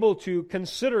is able to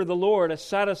consider the Lord a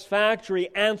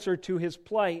satisfactory answer to his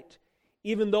plight,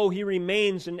 even though he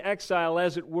remains in exile,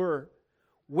 as it were,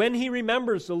 when he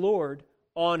remembers the Lord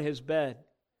on his bed.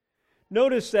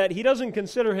 Notice that he doesn't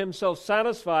consider himself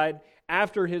satisfied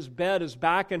after his bed is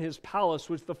back in his palace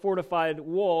with the fortified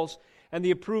walls and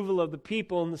the approval of the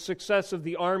people and the success of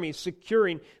the army,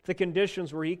 securing the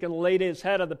conditions where he can lay his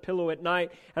head on the pillow at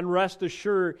night and rest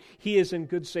assured he is in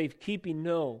good safekeeping.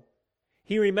 No.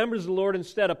 He remembers the Lord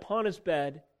instead upon his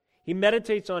bed. He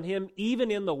meditates on Him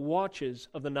even in the watches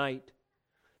of the night.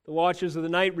 The watches of the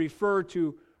night refer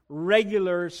to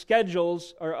regular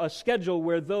schedules, or a schedule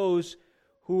where those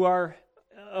who are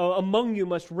among you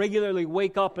must regularly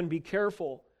wake up and be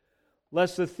careful,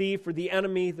 lest the thief or the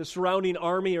enemy, the surrounding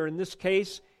army, or in this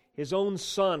case, his own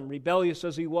son, rebellious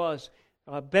as he was,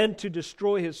 bent to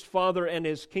destroy his father and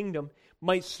his kingdom,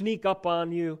 might sneak up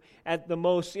on you at the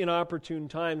most inopportune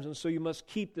times, and so you must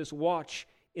keep this watch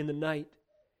in the night.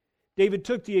 David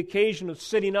took the occasion of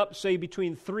sitting up, say,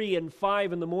 between 3 and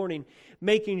 5 in the morning,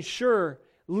 making sure,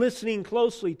 listening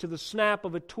closely to the snap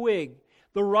of a twig,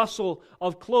 the rustle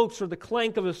of cloaks, or the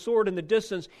clank of a sword in the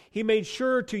distance. He made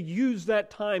sure to use that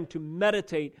time to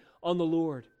meditate on the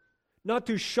Lord, not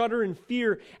to shudder in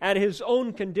fear at his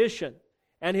own condition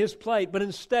and his plight, but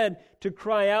instead to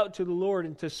cry out to the Lord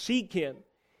and to seek Him,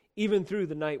 even through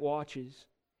the night watches.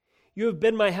 You have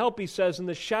been my help, he says, in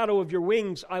the shadow of your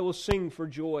wings I will sing for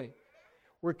joy.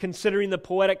 We're considering the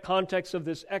poetic context of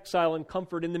this exile and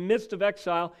comfort. In the midst of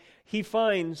exile, he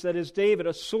finds that as David,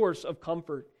 a source of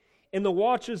comfort. In the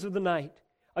watches of the night,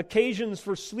 occasions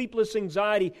for sleepless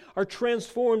anxiety are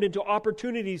transformed into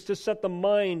opportunities to set the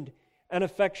mind and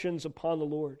affections upon the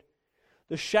Lord.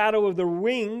 The shadow of the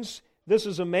wings, this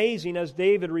is amazing. As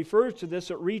David refers to this,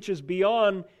 it reaches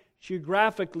beyond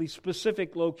geographically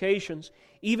specific locations,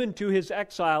 even to his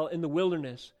exile in the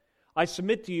wilderness. I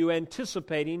submit to you,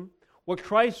 anticipating what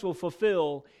Christ will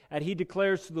fulfill, and he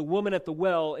declares to the woman at the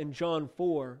well in John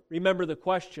 4. Remember the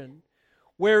question,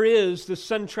 where is the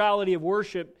centrality of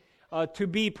worship to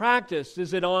be practiced?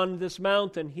 Is it on this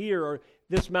mountain here or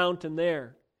this mountain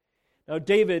there? Now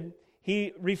David,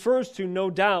 he refers to,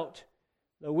 no doubt,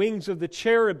 the wings of the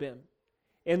cherubim.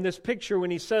 In this picture, when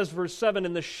he says, verse 7,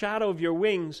 in the shadow of your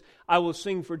wings I will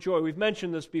sing for joy. We've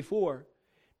mentioned this before.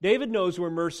 David knows where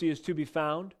mercy is to be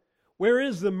found. Where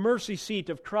is the mercy seat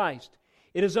of Christ?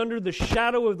 It is under the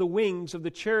shadow of the wings of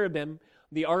the cherubim,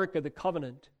 the Ark of the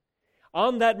Covenant.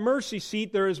 On that mercy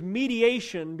seat there is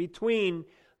mediation between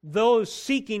those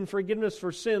seeking forgiveness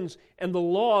for sins and the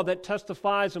law that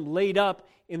testifies and laid up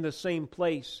in the same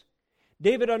place.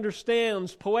 David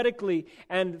understands poetically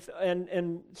and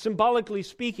symbolically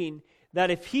speaking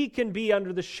that if he can be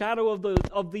under the shadow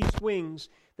of these wings,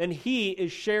 then he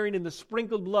is sharing in the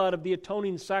sprinkled blood of the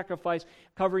atoning sacrifice,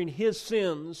 covering his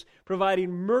sins, providing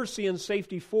mercy and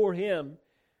safety for him.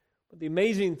 But the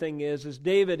amazing thing is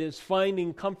David is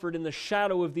finding comfort in the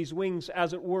shadow of these wings,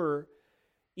 as it were,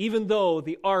 even though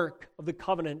the Ark of the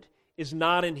Covenant is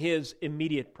not in his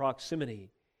immediate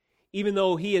proximity, even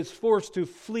though he is forced to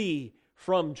flee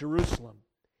from Jerusalem,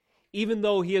 even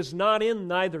though he is not in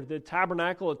neither the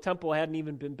tabernacle, the temple hadn't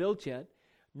even been built yet,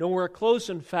 nowhere close,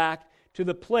 in fact, to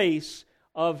the place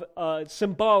of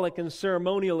symbolic and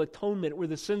ceremonial atonement where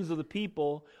the sins of the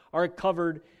people are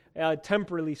covered,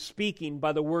 temporally speaking,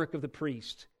 by the work of the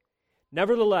priest.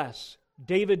 Nevertheless,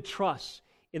 David trusts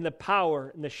in the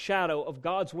power and the shadow of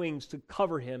God's wings to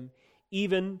cover him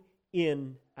even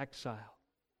in exile.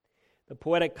 The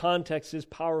poetic context is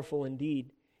powerful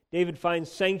indeed. David finds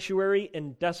sanctuary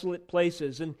in desolate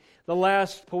places. And the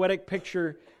last poetic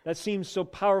picture that seems so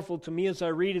powerful to me as I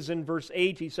read is in verse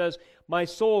 8. He says, my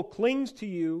soul clings to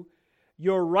you,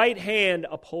 your right hand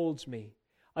upholds me.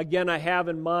 Again, I have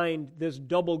in mind this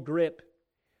double grip.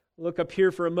 Look up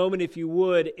here for a moment if you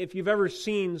would. If you've ever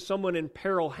seen someone in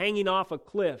peril hanging off a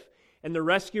cliff and the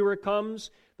rescuer comes,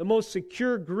 the most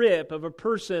secure grip of a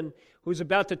person who's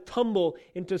about to tumble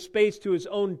into space to his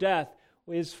own death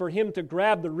is for him to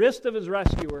grab the wrist of his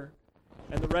rescuer,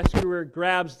 and the rescuer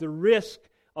grabs the wrist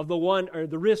of the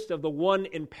one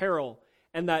in peril,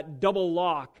 and that double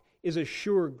lock is a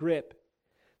sure grip.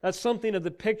 That's something of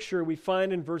the picture we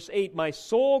find in verse 8. My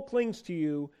soul clings to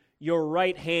you, your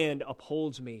right hand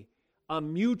upholds me. A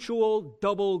mutual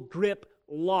double grip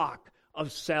lock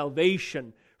of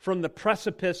salvation from the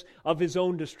precipice of his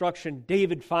own destruction.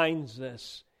 David finds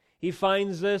this. He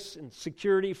finds this in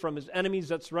security from his enemies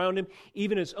that surround him,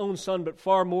 even his own son, but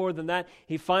far more than that,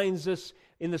 he finds this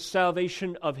in the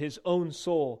salvation of his own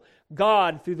soul.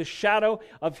 God, through the shadow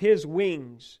of his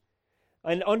wings,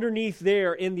 and underneath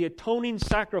there in the atoning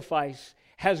sacrifice,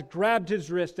 has grabbed his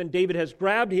wrist, and David has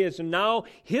grabbed his, and now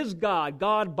his God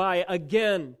by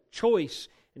again choice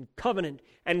and covenant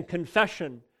and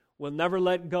confession, will never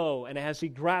let go, and as he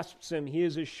grasps him, he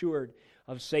is assured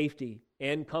of safety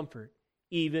and comfort,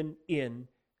 even in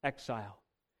exile.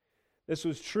 This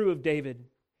was true of David,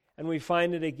 and we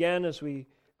find it again as we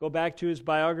go back to his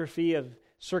biography of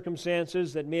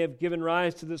circumstances that may have given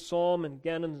rise to this psalm, and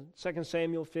again in 2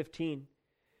 Samuel 15.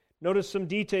 Notice some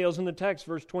details in the text,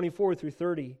 verse 24 through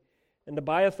 30. And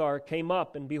Abiathar came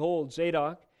up, and behold,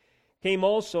 Zadok came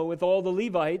also with all the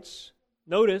Levites,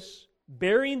 notice,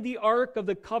 bearing the ark of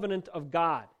the covenant of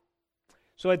God.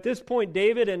 So at this point,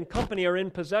 David and company are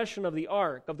in possession of the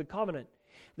ark of the covenant.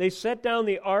 They set down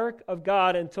the ark of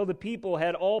God until the people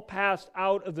had all passed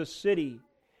out of the city.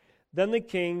 Then the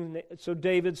king, so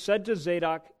David, said to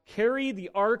Zadok, "Carry the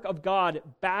ark of God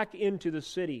back into the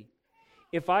city.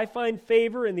 If I find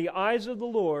favor in the eyes of the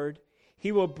Lord,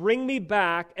 He will bring me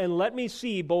back and let me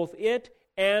see both it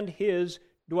and His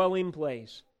dwelling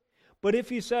place. But if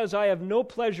he says, I have no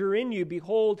pleasure in you,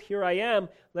 behold, here I am,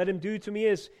 let him do to me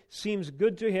as seems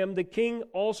good to him." The king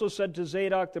also said to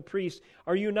Zadok the priest,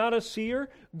 "Are you not a seer?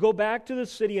 Go back to the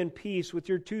city in peace with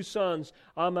your two sons,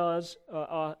 Ahimaaz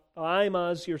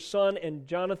your son, and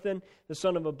Jonathan the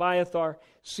son of Abiathar.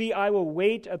 See, I will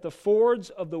wait at the fords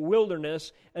of the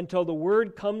wilderness until the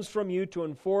word comes from you to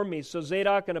inform me." So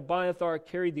Zadok and Abiathar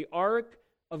carried the ark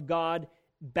of God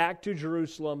back to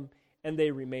Jerusalem, and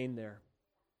they remained there.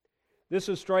 This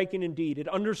is striking indeed. It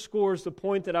underscores the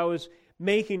point that I was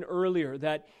making earlier,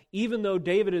 that even though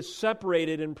David is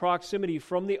separated in proximity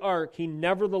from the ark, he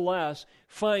nevertheless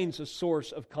finds a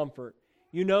source of comfort.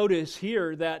 You notice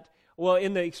here that,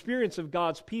 in the experience of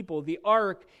God's people, the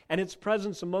ark and its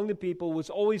presence among the people was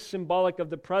always symbolic of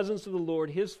the presence of the Lord,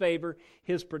 His favor,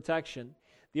 His protection.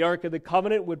 The ark of the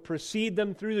covenant would precede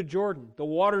them through the Jordan. The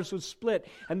waters would split,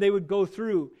 and they would go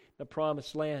through the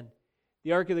promised land.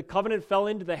 The Ark of the Covenant fell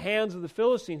into the hands of the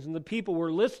Philistines, and the people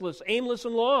were listless, aimless,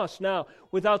 and lost now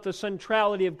without the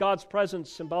centrality of God's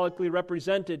presence symbolically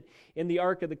represented in the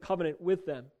Ark of the Covenant with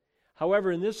them.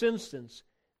 However, in this instance,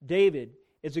 David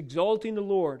is exalting the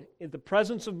Lord in the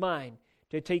presence of mind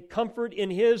to take comfort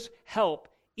in His help,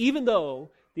 even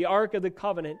though the Ark of the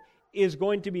Covenant is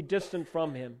going to be distant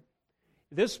from him.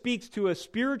 This speaks to a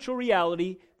spiritual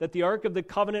reality that the Ark of the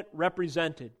Covenant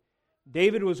represented.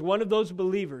 David was one of those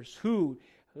believers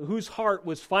whose heart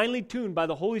was finely tuned by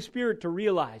the Holy Spirit to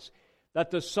realize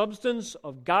that the substance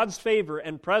of God's favor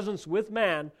and presence with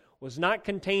man was not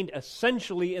contained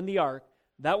essentially in the ark.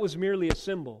 That was merely a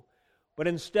symbol. But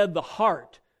instead, the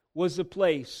heart was the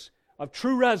place of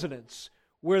true residence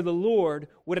where the Lord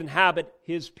would inhabit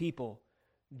His people.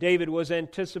 David was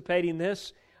anticipating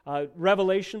this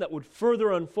revelation that would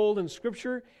further unfold in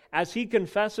Scripture as he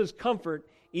confesses comfort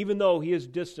even though he is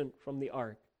distant from the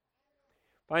ark.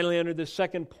 Finally, under the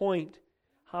second point,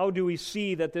 how do we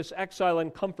see that this exile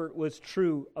and comfort was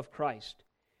true of Christ?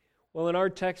 Well, in our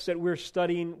text that we're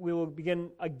studying, we will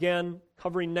begin again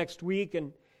covering next week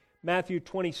in Matthew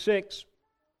 26.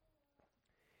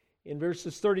 In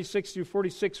verses 36 through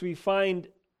 46, we find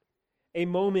a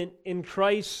moment in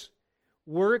Christ's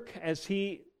work as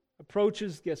He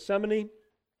approaches Gethsemane,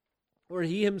 where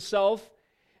He Himself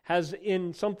has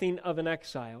in something of an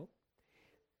exile.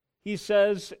 He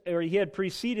says, or He had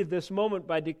preceded this moment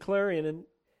by declaring in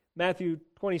Matthew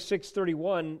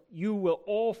 26:31, "You will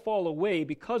all fall away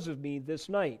because of me this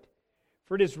night.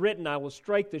 For it is written, I will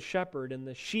strike the shepherd, and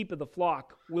the sheep of the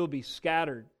flock will be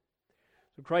scattered."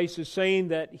 So Christ is saying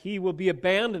that He will be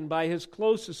abandoned by His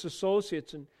closest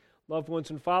associates and loved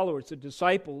ones and followers. The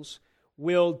disciples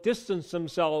will distance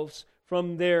themselves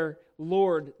from their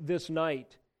Lord this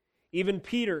night. Even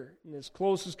Peter, in his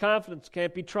closest confidence,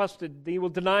 can't be trusted. They will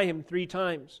deny Him 3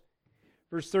 times.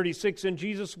 Verse 36, "And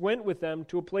Jesus went with them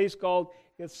to a place called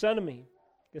Gethsemane,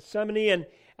 and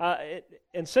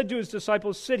said to His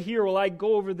disciples, 'Sit here while I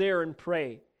go over there and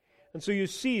pray.'" And so you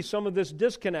see some of this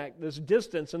disconnect, this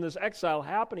distance, and this exile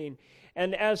happening.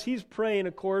 And as He's praying,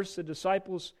 of course, the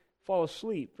disciples fall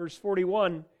asleep. Verse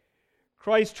 41,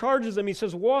 Christ charges them. He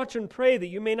says, "Watch and pray that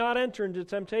you may not enter into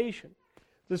temptation.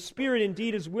 The spirit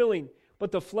indeed is willing,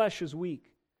 but the flesh is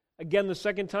weak." Again, the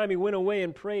second time He went away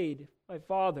and prayed, "My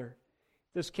Father,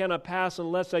 this cannot pass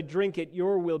unless I drink it.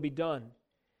 Your will be done."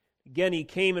 Again He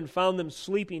came and found them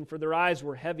sleeping, for their eyes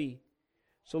were heavy.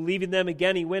 So leaving them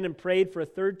again, He went and prayed for a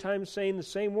third time, saying the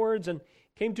same words, and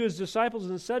came to His disciples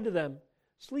and said to them,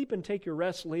 "Sleep and take your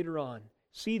rest later on.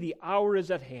 See, the hour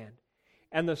is at hand,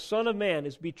 and the Son of Man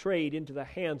is betrayed into the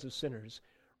hands of sinners.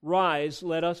 Rise,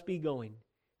 let us be going.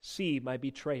 See, my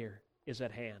betrayer is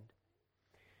at hand."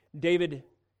 David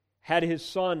had his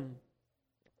son.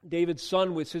 David's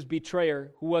son was his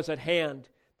betrayer, who was at hand.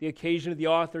 The occasion of the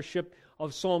authorship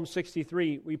of Psalm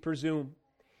 63, we presume.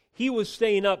 He was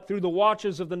staying up through the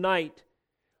watches of the night,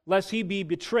 lest he be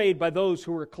betrayed by those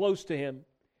who were close to him.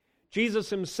 Jesus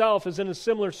Himself is in a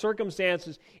similar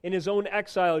circumstances in His own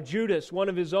exile. Judas, one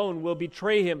of His own, will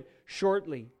betray Him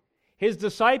shortly. His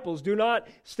disciples do not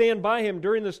stand by Him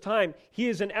during this time. He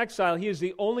is in exile. He is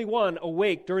the only one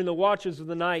awake during the watches of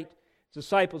the night. His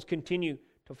disciples continue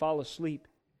to fall asleep.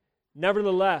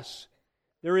 Nevertheless,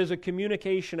 there is a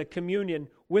communication, a communion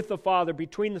with the Father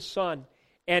between the Son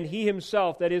and He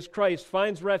Himself, that is Christ,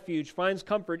 finds refuge, finds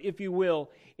comfort, if you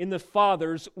will, in the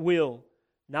Father's will.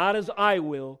 Not as I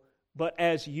will, but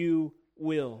as you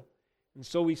will. And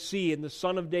so we see in the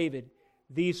Son of David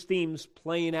these themes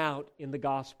playing out in the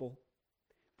gospel.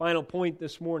 Final point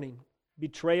this morning,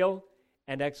 betrayal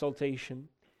and exaltation.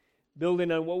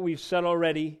 Building on what we've said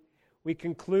already, we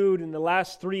conclude in the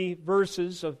last 3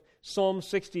 verses of Psalm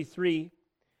 63,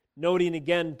 noting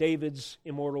again David's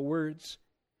immortal words.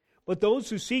 But those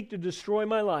who seek to destroy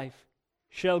my life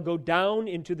shall go down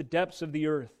into the depths of the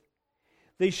earth.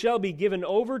 They shall be given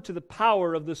over to the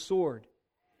power of the sword.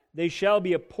 They shall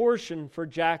be a portion for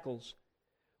jackals.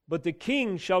 But the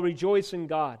king shall rejoice in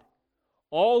God.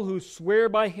 All who swear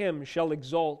by Him shall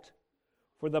exult,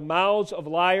 for the mouths of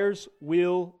liars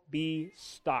will be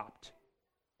stopped.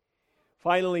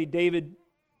 Finally, David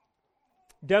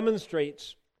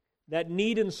demonstrates that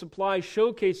need and supply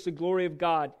showcase the glory of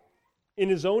God in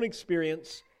his own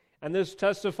experience, and this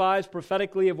testifies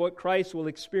prophetically of what Christ will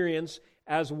experience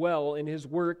as well in His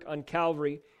work on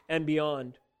Calvary and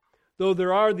beyond. Though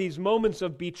there are these moments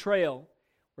of betrayal,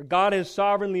 where God has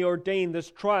sovereignly ordained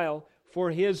this trial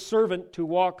for His servant to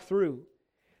walk through,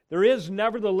 there is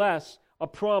nevertheless a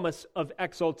promise of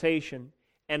exaltation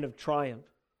and of triumph.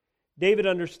 David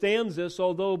understands this,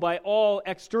 although by all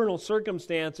external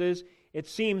circumstances it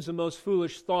seems the most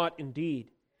foolish thought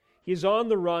indeed. He's on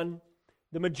the run.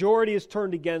 The majority is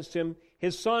turned against him.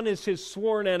 His son is his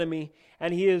sworn enemy,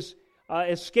 and he is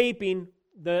escaping.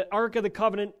 The Ark of the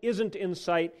Covenant isn't in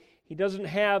sight. He doesn't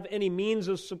have any means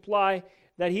of supply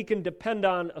that he can depend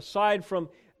on aside from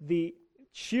the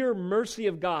sheer mercy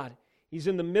of God. He's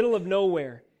in the middle of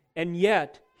nowhere, and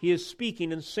yet he is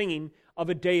speaking and singing of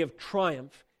a day of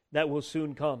triumph that will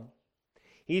soon come.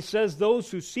 He says,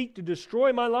 those who seek to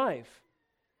destroy my life,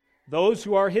 those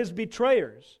who are his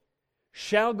betrayers,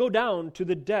 shall go down to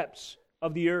the depths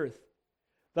of the earth.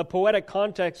 The poetic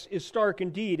context is stark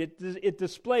indeed. It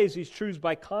displays these truths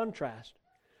by contrast.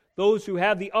 Those who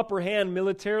have the upper hand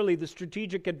militarily, the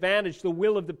strategic advantage, the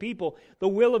will of the people, the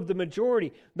will of the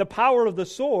majority, the power of the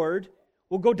sword,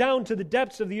 will go down to the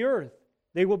depths of the earth.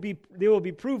 They will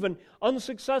be proven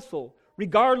unsuccessful,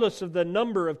 regardless of the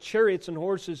number of chariots and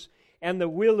horses and the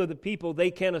will of the people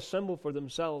they can assemble for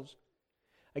themselves.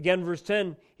 Again, verse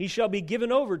 10, he shall be given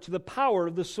over to the power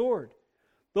of the sword.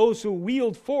 Those who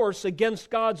wield force against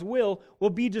God's will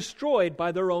be destroyed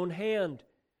by their own hand.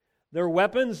 Their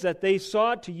weapons that they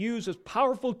sought to use as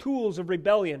powerful tools of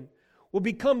rebellion will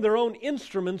become their own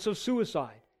instruments of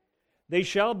suicide. They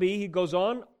shall be, he goes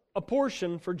on, a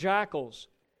portion for jackals.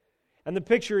 And the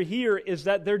picture here is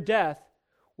that their death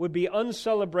would be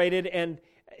uncelebrated and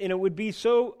it would be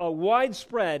so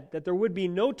widespread that there would be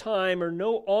no time or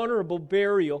no honorable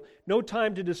burial, no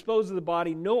time to dispose of the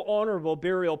body, no honorable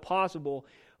burial possible.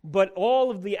 But all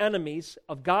of the enemies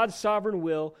of God's sovereign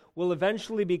will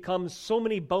eventually become so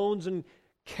many bones and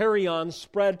carrion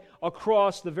spread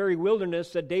across the very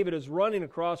wilderness that David is running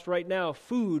across right now,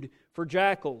 food for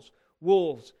jackals,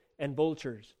 wolves, and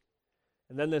vultures.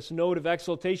 And then this note of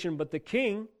exaltation, but the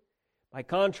king, by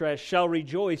contrast, shall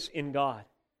rejoice in God.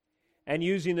 And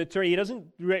using the term, he doesn't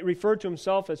refer to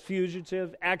himself as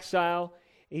fugitive, exile.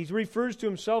 He refers to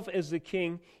himself as the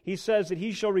king. He says that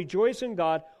he shall rejoice in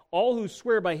God. All who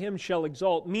swear by him shall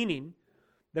exalt, meaning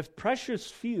the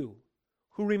precious few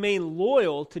who remain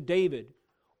loyal to David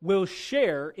will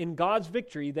share in God's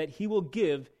victory that he will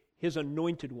give his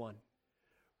anointed one.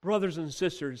 Brothers and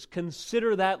sisters,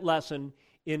 consider that lesson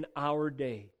in our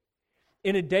day.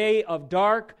 In a day of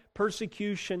dark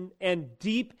persecution and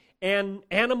deep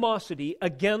animosity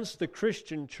against the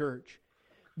Christian church,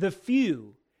 the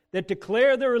few that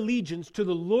declare their allegiance to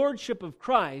the lordship of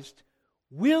Christ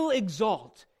will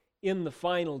exalt in the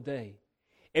final day.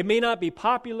 It may not be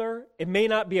popular, it may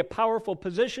not be a powerful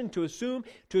position to assume,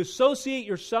 to associate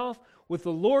yourself with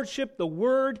the lordship, the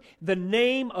word, the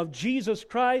name of Jesus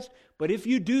Christ, but if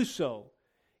you do so,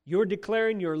 you're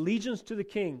declaring your allegiance to the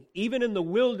King, even in the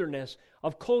wilderness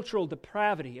of cultural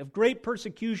depravity, of great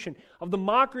persecution, of the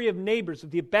mockery of neighbors, of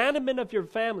the abandonment of your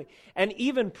family, and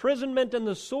even imprisonment and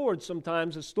the sword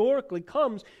sometimes historically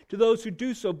comes to those who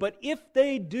do so. But if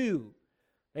they do,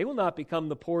 they will not become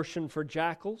the portion for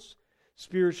jackals,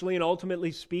 spiritually and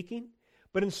ultimately speaking,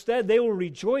 but instead they will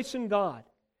rejoice in God.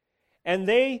 And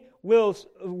they will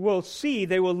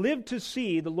live to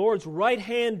see the Lord's right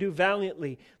hand do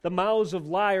valiantly, the mouths of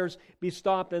liars be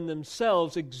stopped, and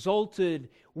themselves exalted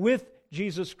with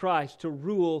Jesus Christ to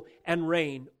rule and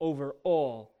reign over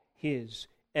all his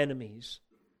enemies.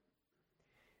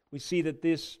 We see that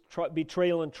this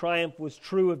betrayal and triumph was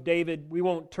true of David. We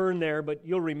won't turn there, but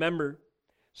you'll remember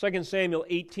 2 Samuel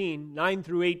 18, 9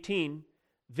 through 18,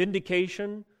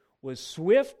 vindication was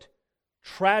swift,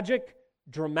 tragic,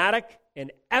 dramatic,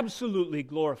 and absolutely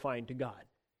glorifying to God.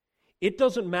 It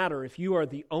doesn't matter if you are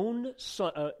the own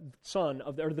son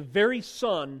of, or the very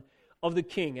son of the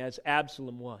king, as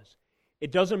Absalom was.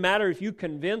 It doesn't matter if you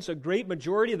convince a great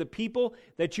majority of the people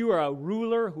that you are a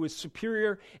ruler who is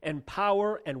superior in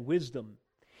power and wisdom.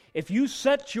 If you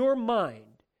set your mind,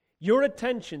 your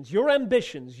attentions, your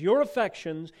ambitions, your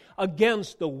affections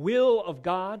against the will of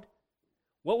God,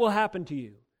 what will happen to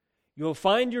you? You will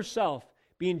find yourself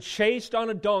being chased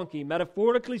on a donkey,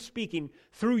 metaphorically speaking,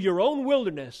 through your own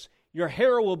wilderness. Your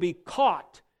hair will be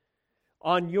caught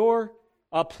on your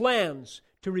plans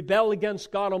to rebel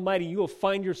against God Almighty. You will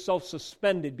find yourself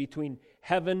suspended between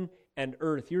heaven and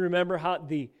earth. You remember how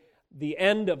the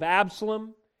end of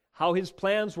Absalom, how his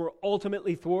plans were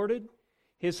ultimately thwarted?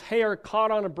 His hair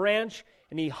caught on a branch,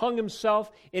 and he hung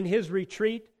himself in his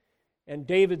retreat. And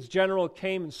David's general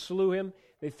came and slew him.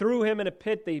 They threw him in a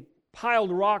pit. They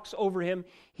piled rocks over him.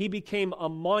 He became a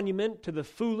monument to the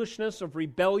foolishness of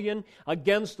rebellion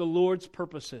against the Lord's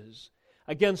purposes,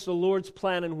 against the Lord's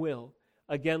plan and will,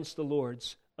 against the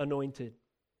Lord's anointed.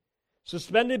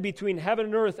 Suspended between heaven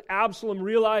and earth, Absalom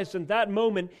realized in that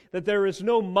moment that there is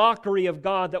no mockery of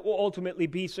God that will ultimately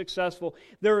be successful.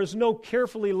 There is no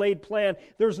carefully laid plan.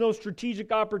 There is no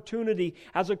strategic opportunity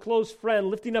as a close friend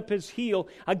lifting up his heel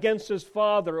against his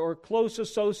father or close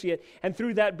associate, and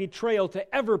through that betrayal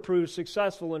to ever prove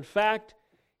successful. In fact,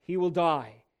 he will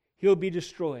die. He will be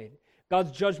destroyed.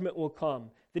 God's judgment will come.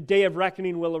 The day of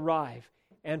reckoning will arrive.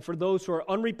 And for those who are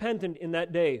unrepentant in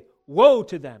that day, woe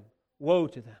to them, woe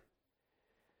to them.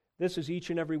 This is each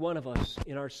and every one of us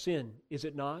in our sin, is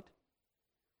it not?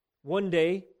 One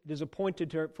day it is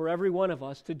appointed for every one of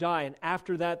us to die, and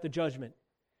after that the judgment.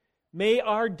 May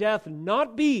our death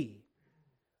not be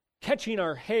catching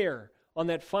our hair on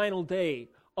that final day,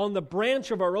 on the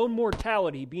branch of our own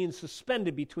mortality, being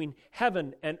suspended between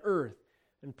heaven and earth,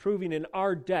 and proving in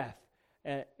our death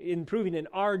the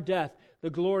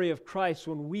glory of Christ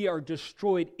when we are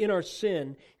destroyed in our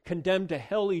sin, condemned to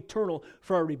hell eternal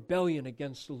for our rebellion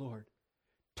against the Lord.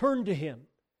 Turn to Him.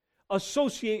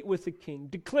 Associate with the King.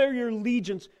 Declare your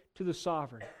allegiance to the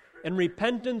Sovereign. And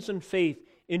repentance and faith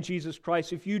in Jesus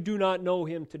Christ if you do not know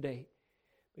Him today.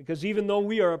 Because even though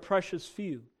we are a precious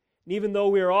few, and even though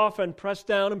we are often pressed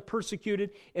down and persecuted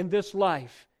in this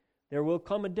life, there will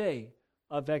come a day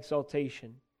of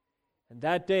exaltation. And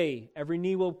that day, every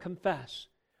knee will confess,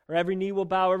 or every knee will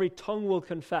bow, every tongue will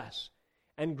confess.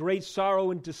 And great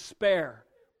sorrow and despair,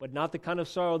 but not the kind of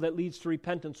sorrow that leads to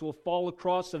repentance, will fall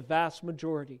across the vast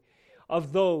majority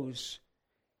of those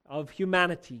of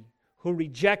humanity who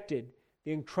rejected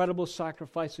the incredible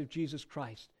sacrifice of Jesus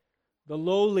Christ, the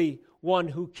lowly one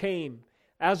who came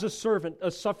as a servant, a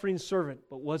suffering servant,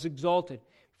 but was exalted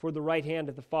for the right hand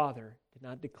of the Father, did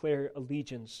not declare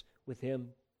allegiance with Him.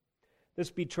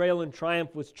 This betrayal and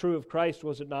triumph was true of Christ,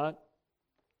 was it not?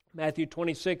 Matthew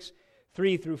 26,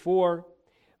 3 through 4,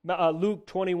 Luke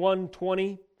 21,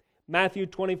 20, Matthew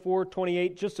 24,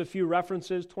 28, just a few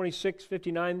references, 26,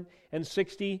 59, and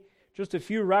 60, just a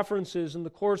few references in the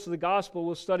course of the gospel.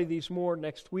 We'll study these more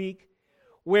next week,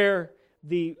 where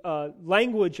the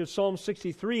language of Psalm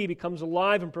 63 becomes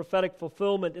alive and prophetic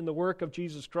fulfillment in the work of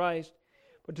Jesus Christ.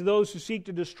 But to those who seek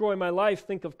to destroy my life,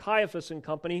 think of Caiaphas and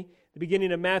company, the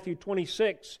beginning of Matthew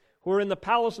 26, who are in the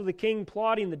palace of the king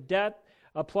plotting the death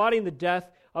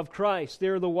of Christ.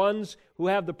 They're the ones who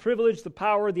have the privilege, the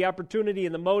power, the opportunity,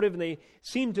 and the motive, and they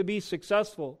seem to be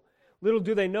successful. Little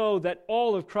do they know that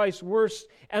all of Christ's worst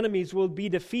enemies will be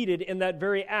defeated in that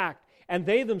very act, and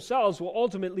they themselves will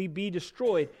ultimately be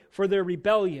destroyed for their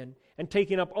rebellion and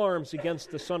taking up arms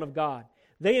against the Son of God.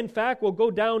 They, in fact, will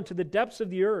go down to the depths of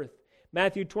the earth.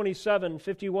 Matthew 27,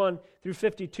 51 through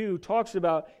 52 talks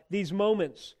about these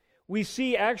moments. We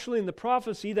see actually in the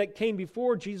prophecy that came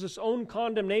before Jesus' own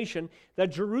condemnation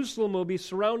that Jerusalem will be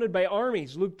surrounded by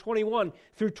armies, Luke 21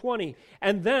 through 20.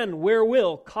 And then where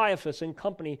will Caiaphas and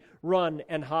company run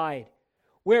and hide?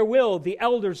 Where will the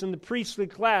elders and the priestly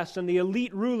class and the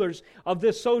elite rulers of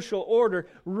this social order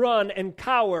run and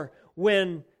cower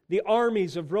when the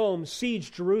armies of Rome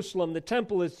siege Jerusalem, the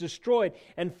temple is destroyed,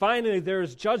 and finally there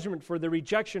is judgment for the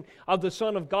rejection of the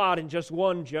Son of God in just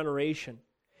one generation?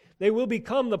 They will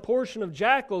become the portion of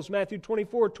jackals. Matthew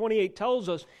 24, 28 tells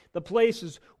us the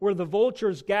places where the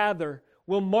vultures gather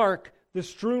will mark the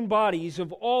strewn bodies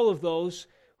of all of those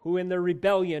who in their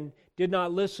rebellion did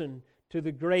not listen to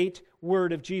the great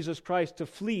word of Jesus Christ to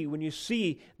flee when you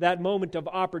see that moment of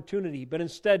opportunity, but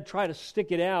instead try to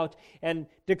stick it out and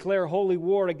declare holy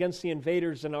war against the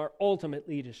invaders and are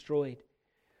ultimately destroyed.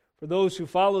 For those who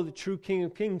follow the true King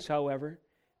of Kings, however,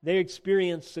 they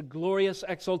experience the glorious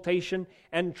exaltation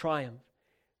and triumph.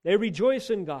 They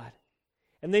rejoice in God,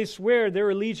 and they swear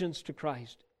their allegiance to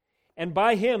Christ, and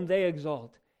by Him they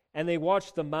exalt, and they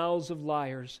watch the mouths of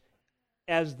liars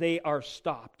as they are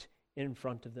stopped in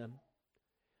front of them.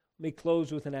 Let me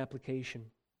close with an application.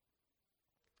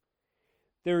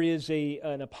 There is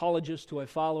an apologist who I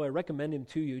follow. I recommend him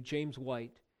to you, James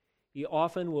White. He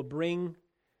often will bring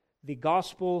the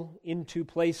gospel into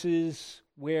places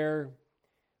where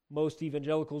most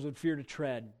evangelicals would fear to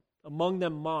tread. Among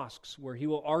them, mosques, where he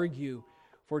will argue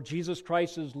for Jesus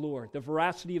Christ as Lord, the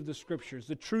veracity of the Scriptures,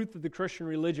 the truth of the Christian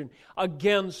religion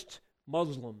against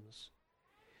Muslims.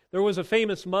 There was a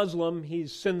famous Muslim,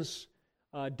 he's since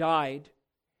died.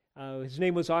 His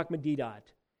name was Ahmadinejad.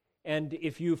 And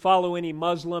if you follow any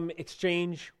Muslim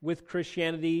exchange with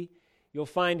Christianity, you'll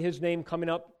find his name coming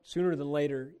up sooner than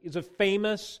later. He's a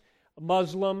famous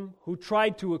Muslim who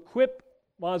tried to equip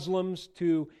Muslims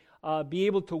to be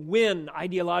able to win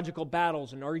ideological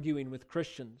battles in arguing with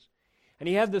Christians. And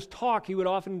he had this talk he would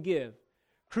often give,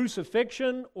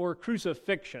 crucifixion or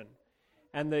crucifixion.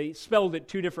 And they spelled it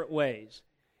two different ways.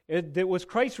 Was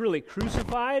Christ really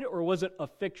crucified, or was it a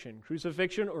fiction?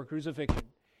 Crucifixion or crucifixion?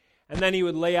 And then he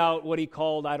would lay out what he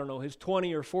called, his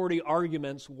 20 or 40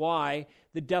 arguments why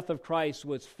the death of Christ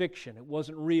was fiction. It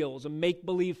wasn't real. It was a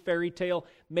make-believe fairy tale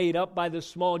made up by this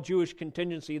small Jewish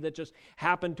contingency that just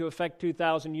happened to affect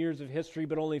 2,000 years of history,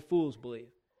 but only fools believe.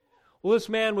 Well, this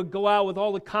man would go out with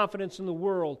all the confidence in the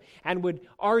world and would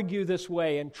argue this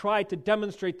way and try to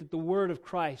demonstrate that the word of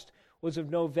Christ was of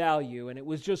no value and it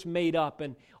was just made up,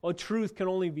 and truth can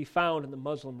only be found in the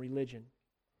Muslim religion.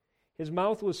 His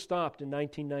mouth was stopped in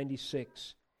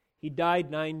 1996. He died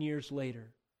 9 years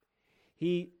later.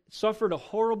 He suffered a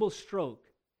horrible stroke.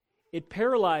 It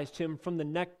paralyzed him from the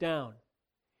neck down.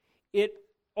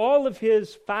 All of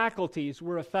his faculties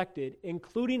were affected,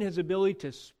 including his ability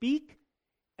to speak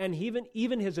and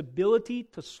even his ability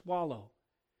to swallow.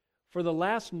 For the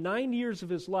last 9 years of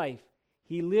his life,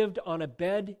 he lived on a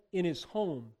bed in his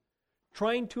home,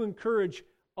 trying to encourage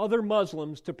other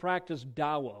Muslims to practice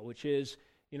dawah, which is,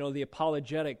 the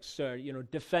apologetics,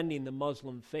 defending the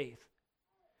Muslim faith.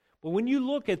 But when you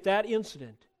look at that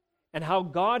incident and how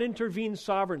God intervened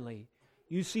sovereignly,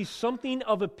 you see something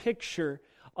of a picture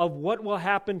of what will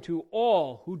happen to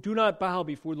all who do not bow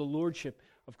before the lordship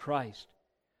of Christ.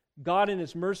 God in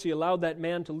His mercy allowed that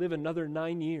man to live another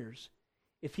 9 years.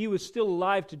 If he was still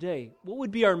alive today, what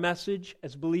would be our message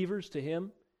as believers to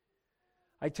him?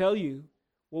 I tell you,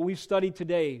 what we've studied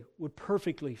today would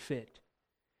perfectly fit.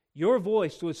 Your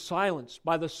voice was silenced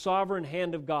by the sovereign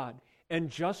hand of God, and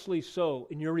justly so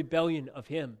in your rebellion of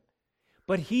Him.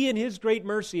 But He in His great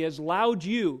mercy has allowed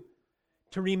you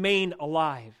to remain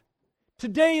alive.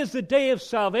 Today is the day of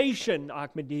salvation,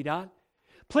 Ahmadinejad.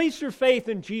 Place your faith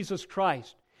in Jesus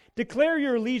Christ. Declare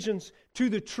your allegiance to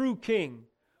the true King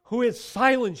who has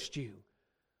silenced you,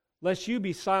 lest you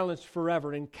be silenced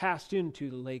forever and cast into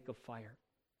the lake of fire.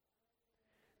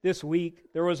 This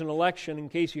week, there was an election, in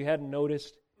case you hadn't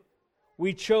noticed.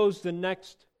 We chose the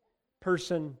next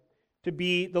person to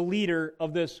be the leader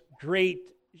of this great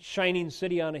shining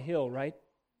city on a hill, right?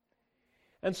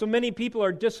 And so many people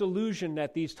are disillusioned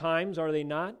at these times, are they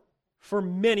not? For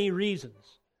many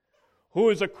reasons. Who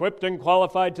is equipped and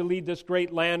qualified to lead this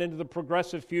great land into the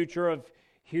progressive future of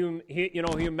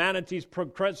humanity's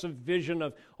progressive vision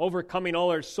of overcoming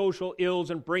all our social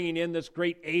ills and bringing in this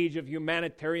great age of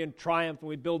humanitarian triumph, and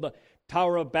we build a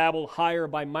Tower of Babel higher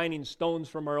by mining stones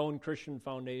from our own Christian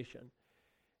foundation.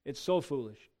 It's so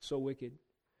foolish, so wicked.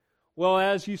 Well,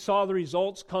 as you saw the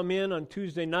results come in on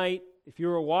Tuesday night, if you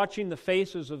were watching the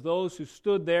faces of those who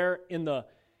stood there in the,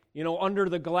 under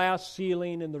the glass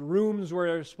ceiling in the rooms where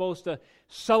they're supposed to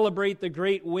celebrate the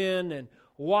great win and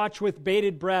watch with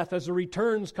bated breath as the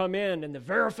returns come in and the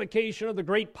verification of the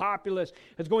great populace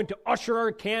is going to usher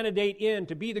our candidate in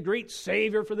to be the great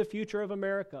Savior for the future of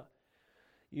America.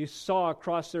 You saw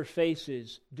across their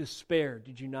faces despair,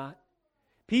 did you not?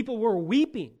 People were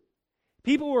weeping.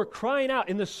 People were crying out.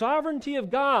 In the sovereignty of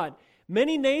God,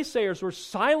 many naysayers were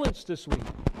silenced this week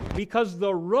because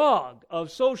the rug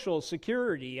of social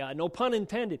security, no pun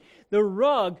intended, the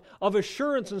rug of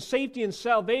assurance and safety and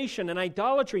salvation and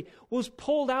idolatry was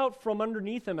pulled out from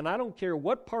underneath them. And I don't care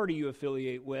what party you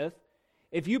affiliate with,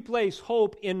 if you place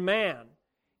hope in man,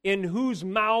 in whose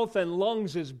mouth and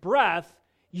lungs is breath,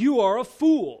 you are a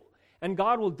fool. And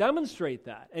God will demonstrate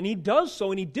that. And He does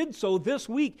so, and He did so this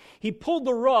week. He pulled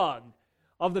the rug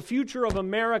of the future of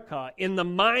America in the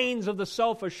minds of the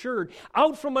self-assured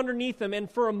out from underneath them, and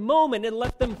for a moment it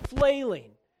left them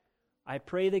flailing. I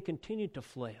pray they continue to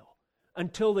flail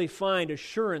until they find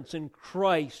assurance in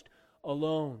Christ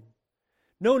alone.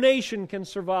 No nation can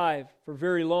survive for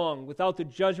very long without the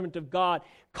judgment of God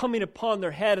coming upon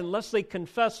their head unless they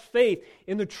confess faith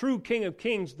in the true King of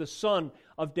Kings, the Son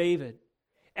of David.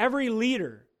 Every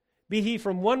leader, be he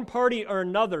from one party or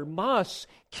another, must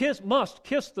kiss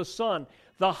the Son,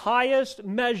 the highest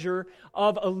measure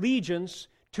of allegiance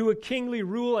to a kingly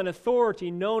rule and authority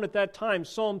known at that time,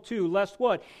 Psalm 2, lest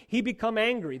what? He become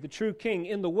angry, the true king,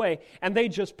 in the way, and they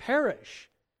just perish.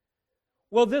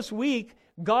 Well, this week,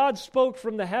 God spoke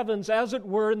from the heavens, as it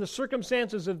were, in the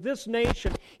circumstances of this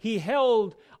nation. He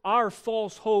held our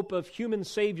false hope of human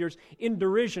saviors in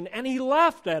derision, and He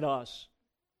laughed at us.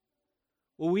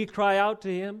 Will we cry out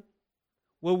to Him?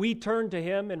 Will we turn to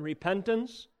Him in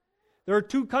repentance? There are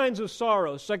two kinds of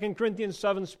sorrow. 2 Corinthians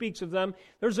 7 speaks of them.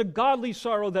 There's a godly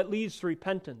sorrow that leads to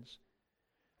repentance.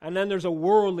 And then there's a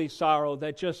worldly sorrow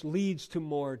that just leads to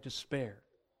more despair.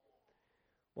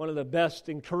 One of the best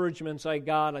encouragements I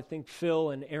got, I think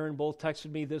Phil and Aaron both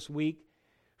texted me this week,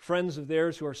 friends of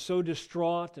theirs who are so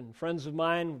distraught, and friends of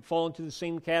mine who fall into the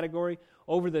same category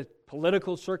over the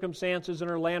political circumstances in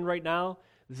our land right now.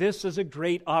 This is a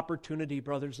great opportunity,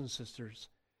 brothers and sisters,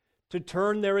 to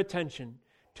turn their attention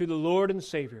to the Lord and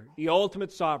Savior, the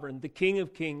ultimate sovereign, the King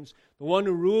of Kings, the one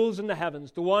who rules in the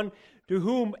heavens, the one to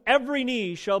whom every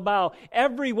knee shall bow,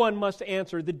 everyone must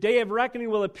answer. The day of reckoning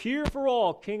will appear for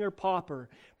all, king or pauper.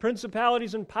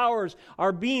 Principalities and powers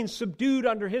are being subdued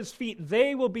under His feet.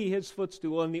 They will be His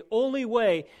footstool, and the only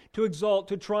way to exalt,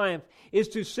 to triumph, is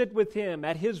to sit with Him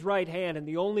at His right hand, and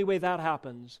the only way that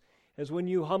happens is when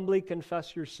you humbly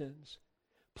confess your sins,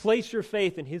 place your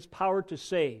faith in His power to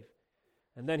save,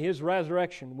 and then His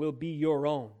resurrection will be your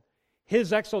own.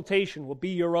 His exaltation will be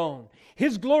your own.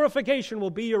 His glorification will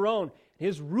be your own.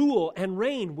 His rule and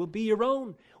reign will be your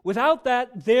own. Without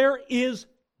that, there is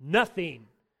nothing.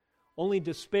 Only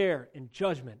despair and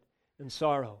judgment and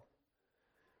sorrow.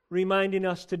 Reminding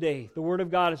us today, the Word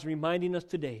of God is reminding us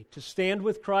today to stand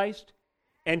with Christ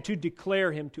and to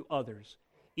declare Him to others.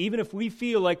 Even if we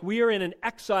feel like we are in an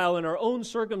exile in our own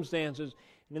circumstances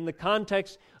and in the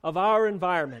context of our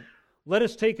environment, let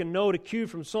us take a note, a cue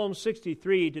from Psalm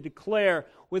 63 to declare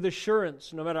with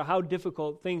assurance, no matter how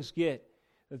difficult things get,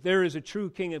 that there is a true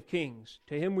King of Kings.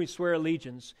 To Him we swear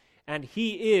allegiance, and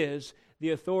He is the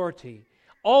authority.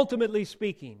 Ultimately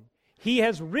speaking, He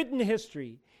has written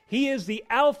history. He is the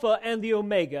Alpha and the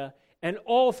Omega, and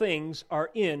all things are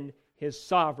in His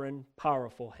sovereign,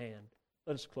 powerful hand.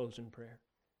 Let us close in prayer.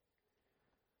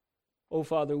 Oh,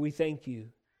 Father, we thank You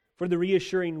for the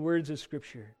reassuring words of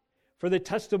Scripture, for the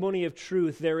testimony of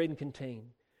truth therein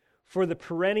contained, for the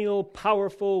perennial,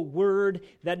 powerful Word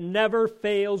that never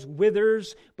fails,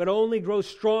 withers, but only grows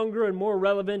stronger and more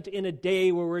relevant in a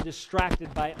day where we're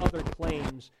distracted by other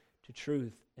claims to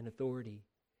truth and authority.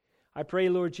 I pray,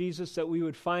 Lord Jesus, that we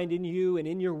would find in You and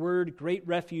in Your Word great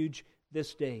refuge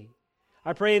this day.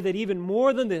 I pray that even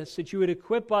more than this, that You would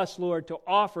equip us, Lord, to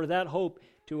offer that hope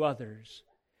to others.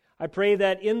 I pray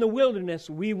that in the wilderness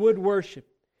we would worship,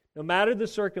 no matter the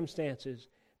circumstances,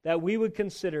 that we would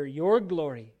consider Your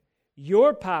glory,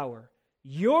 Your power,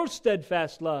 Your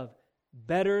steadfast love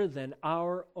better than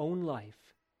our own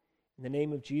life. In the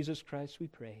name of Jesus Christ we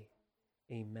pray.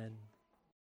 Amen.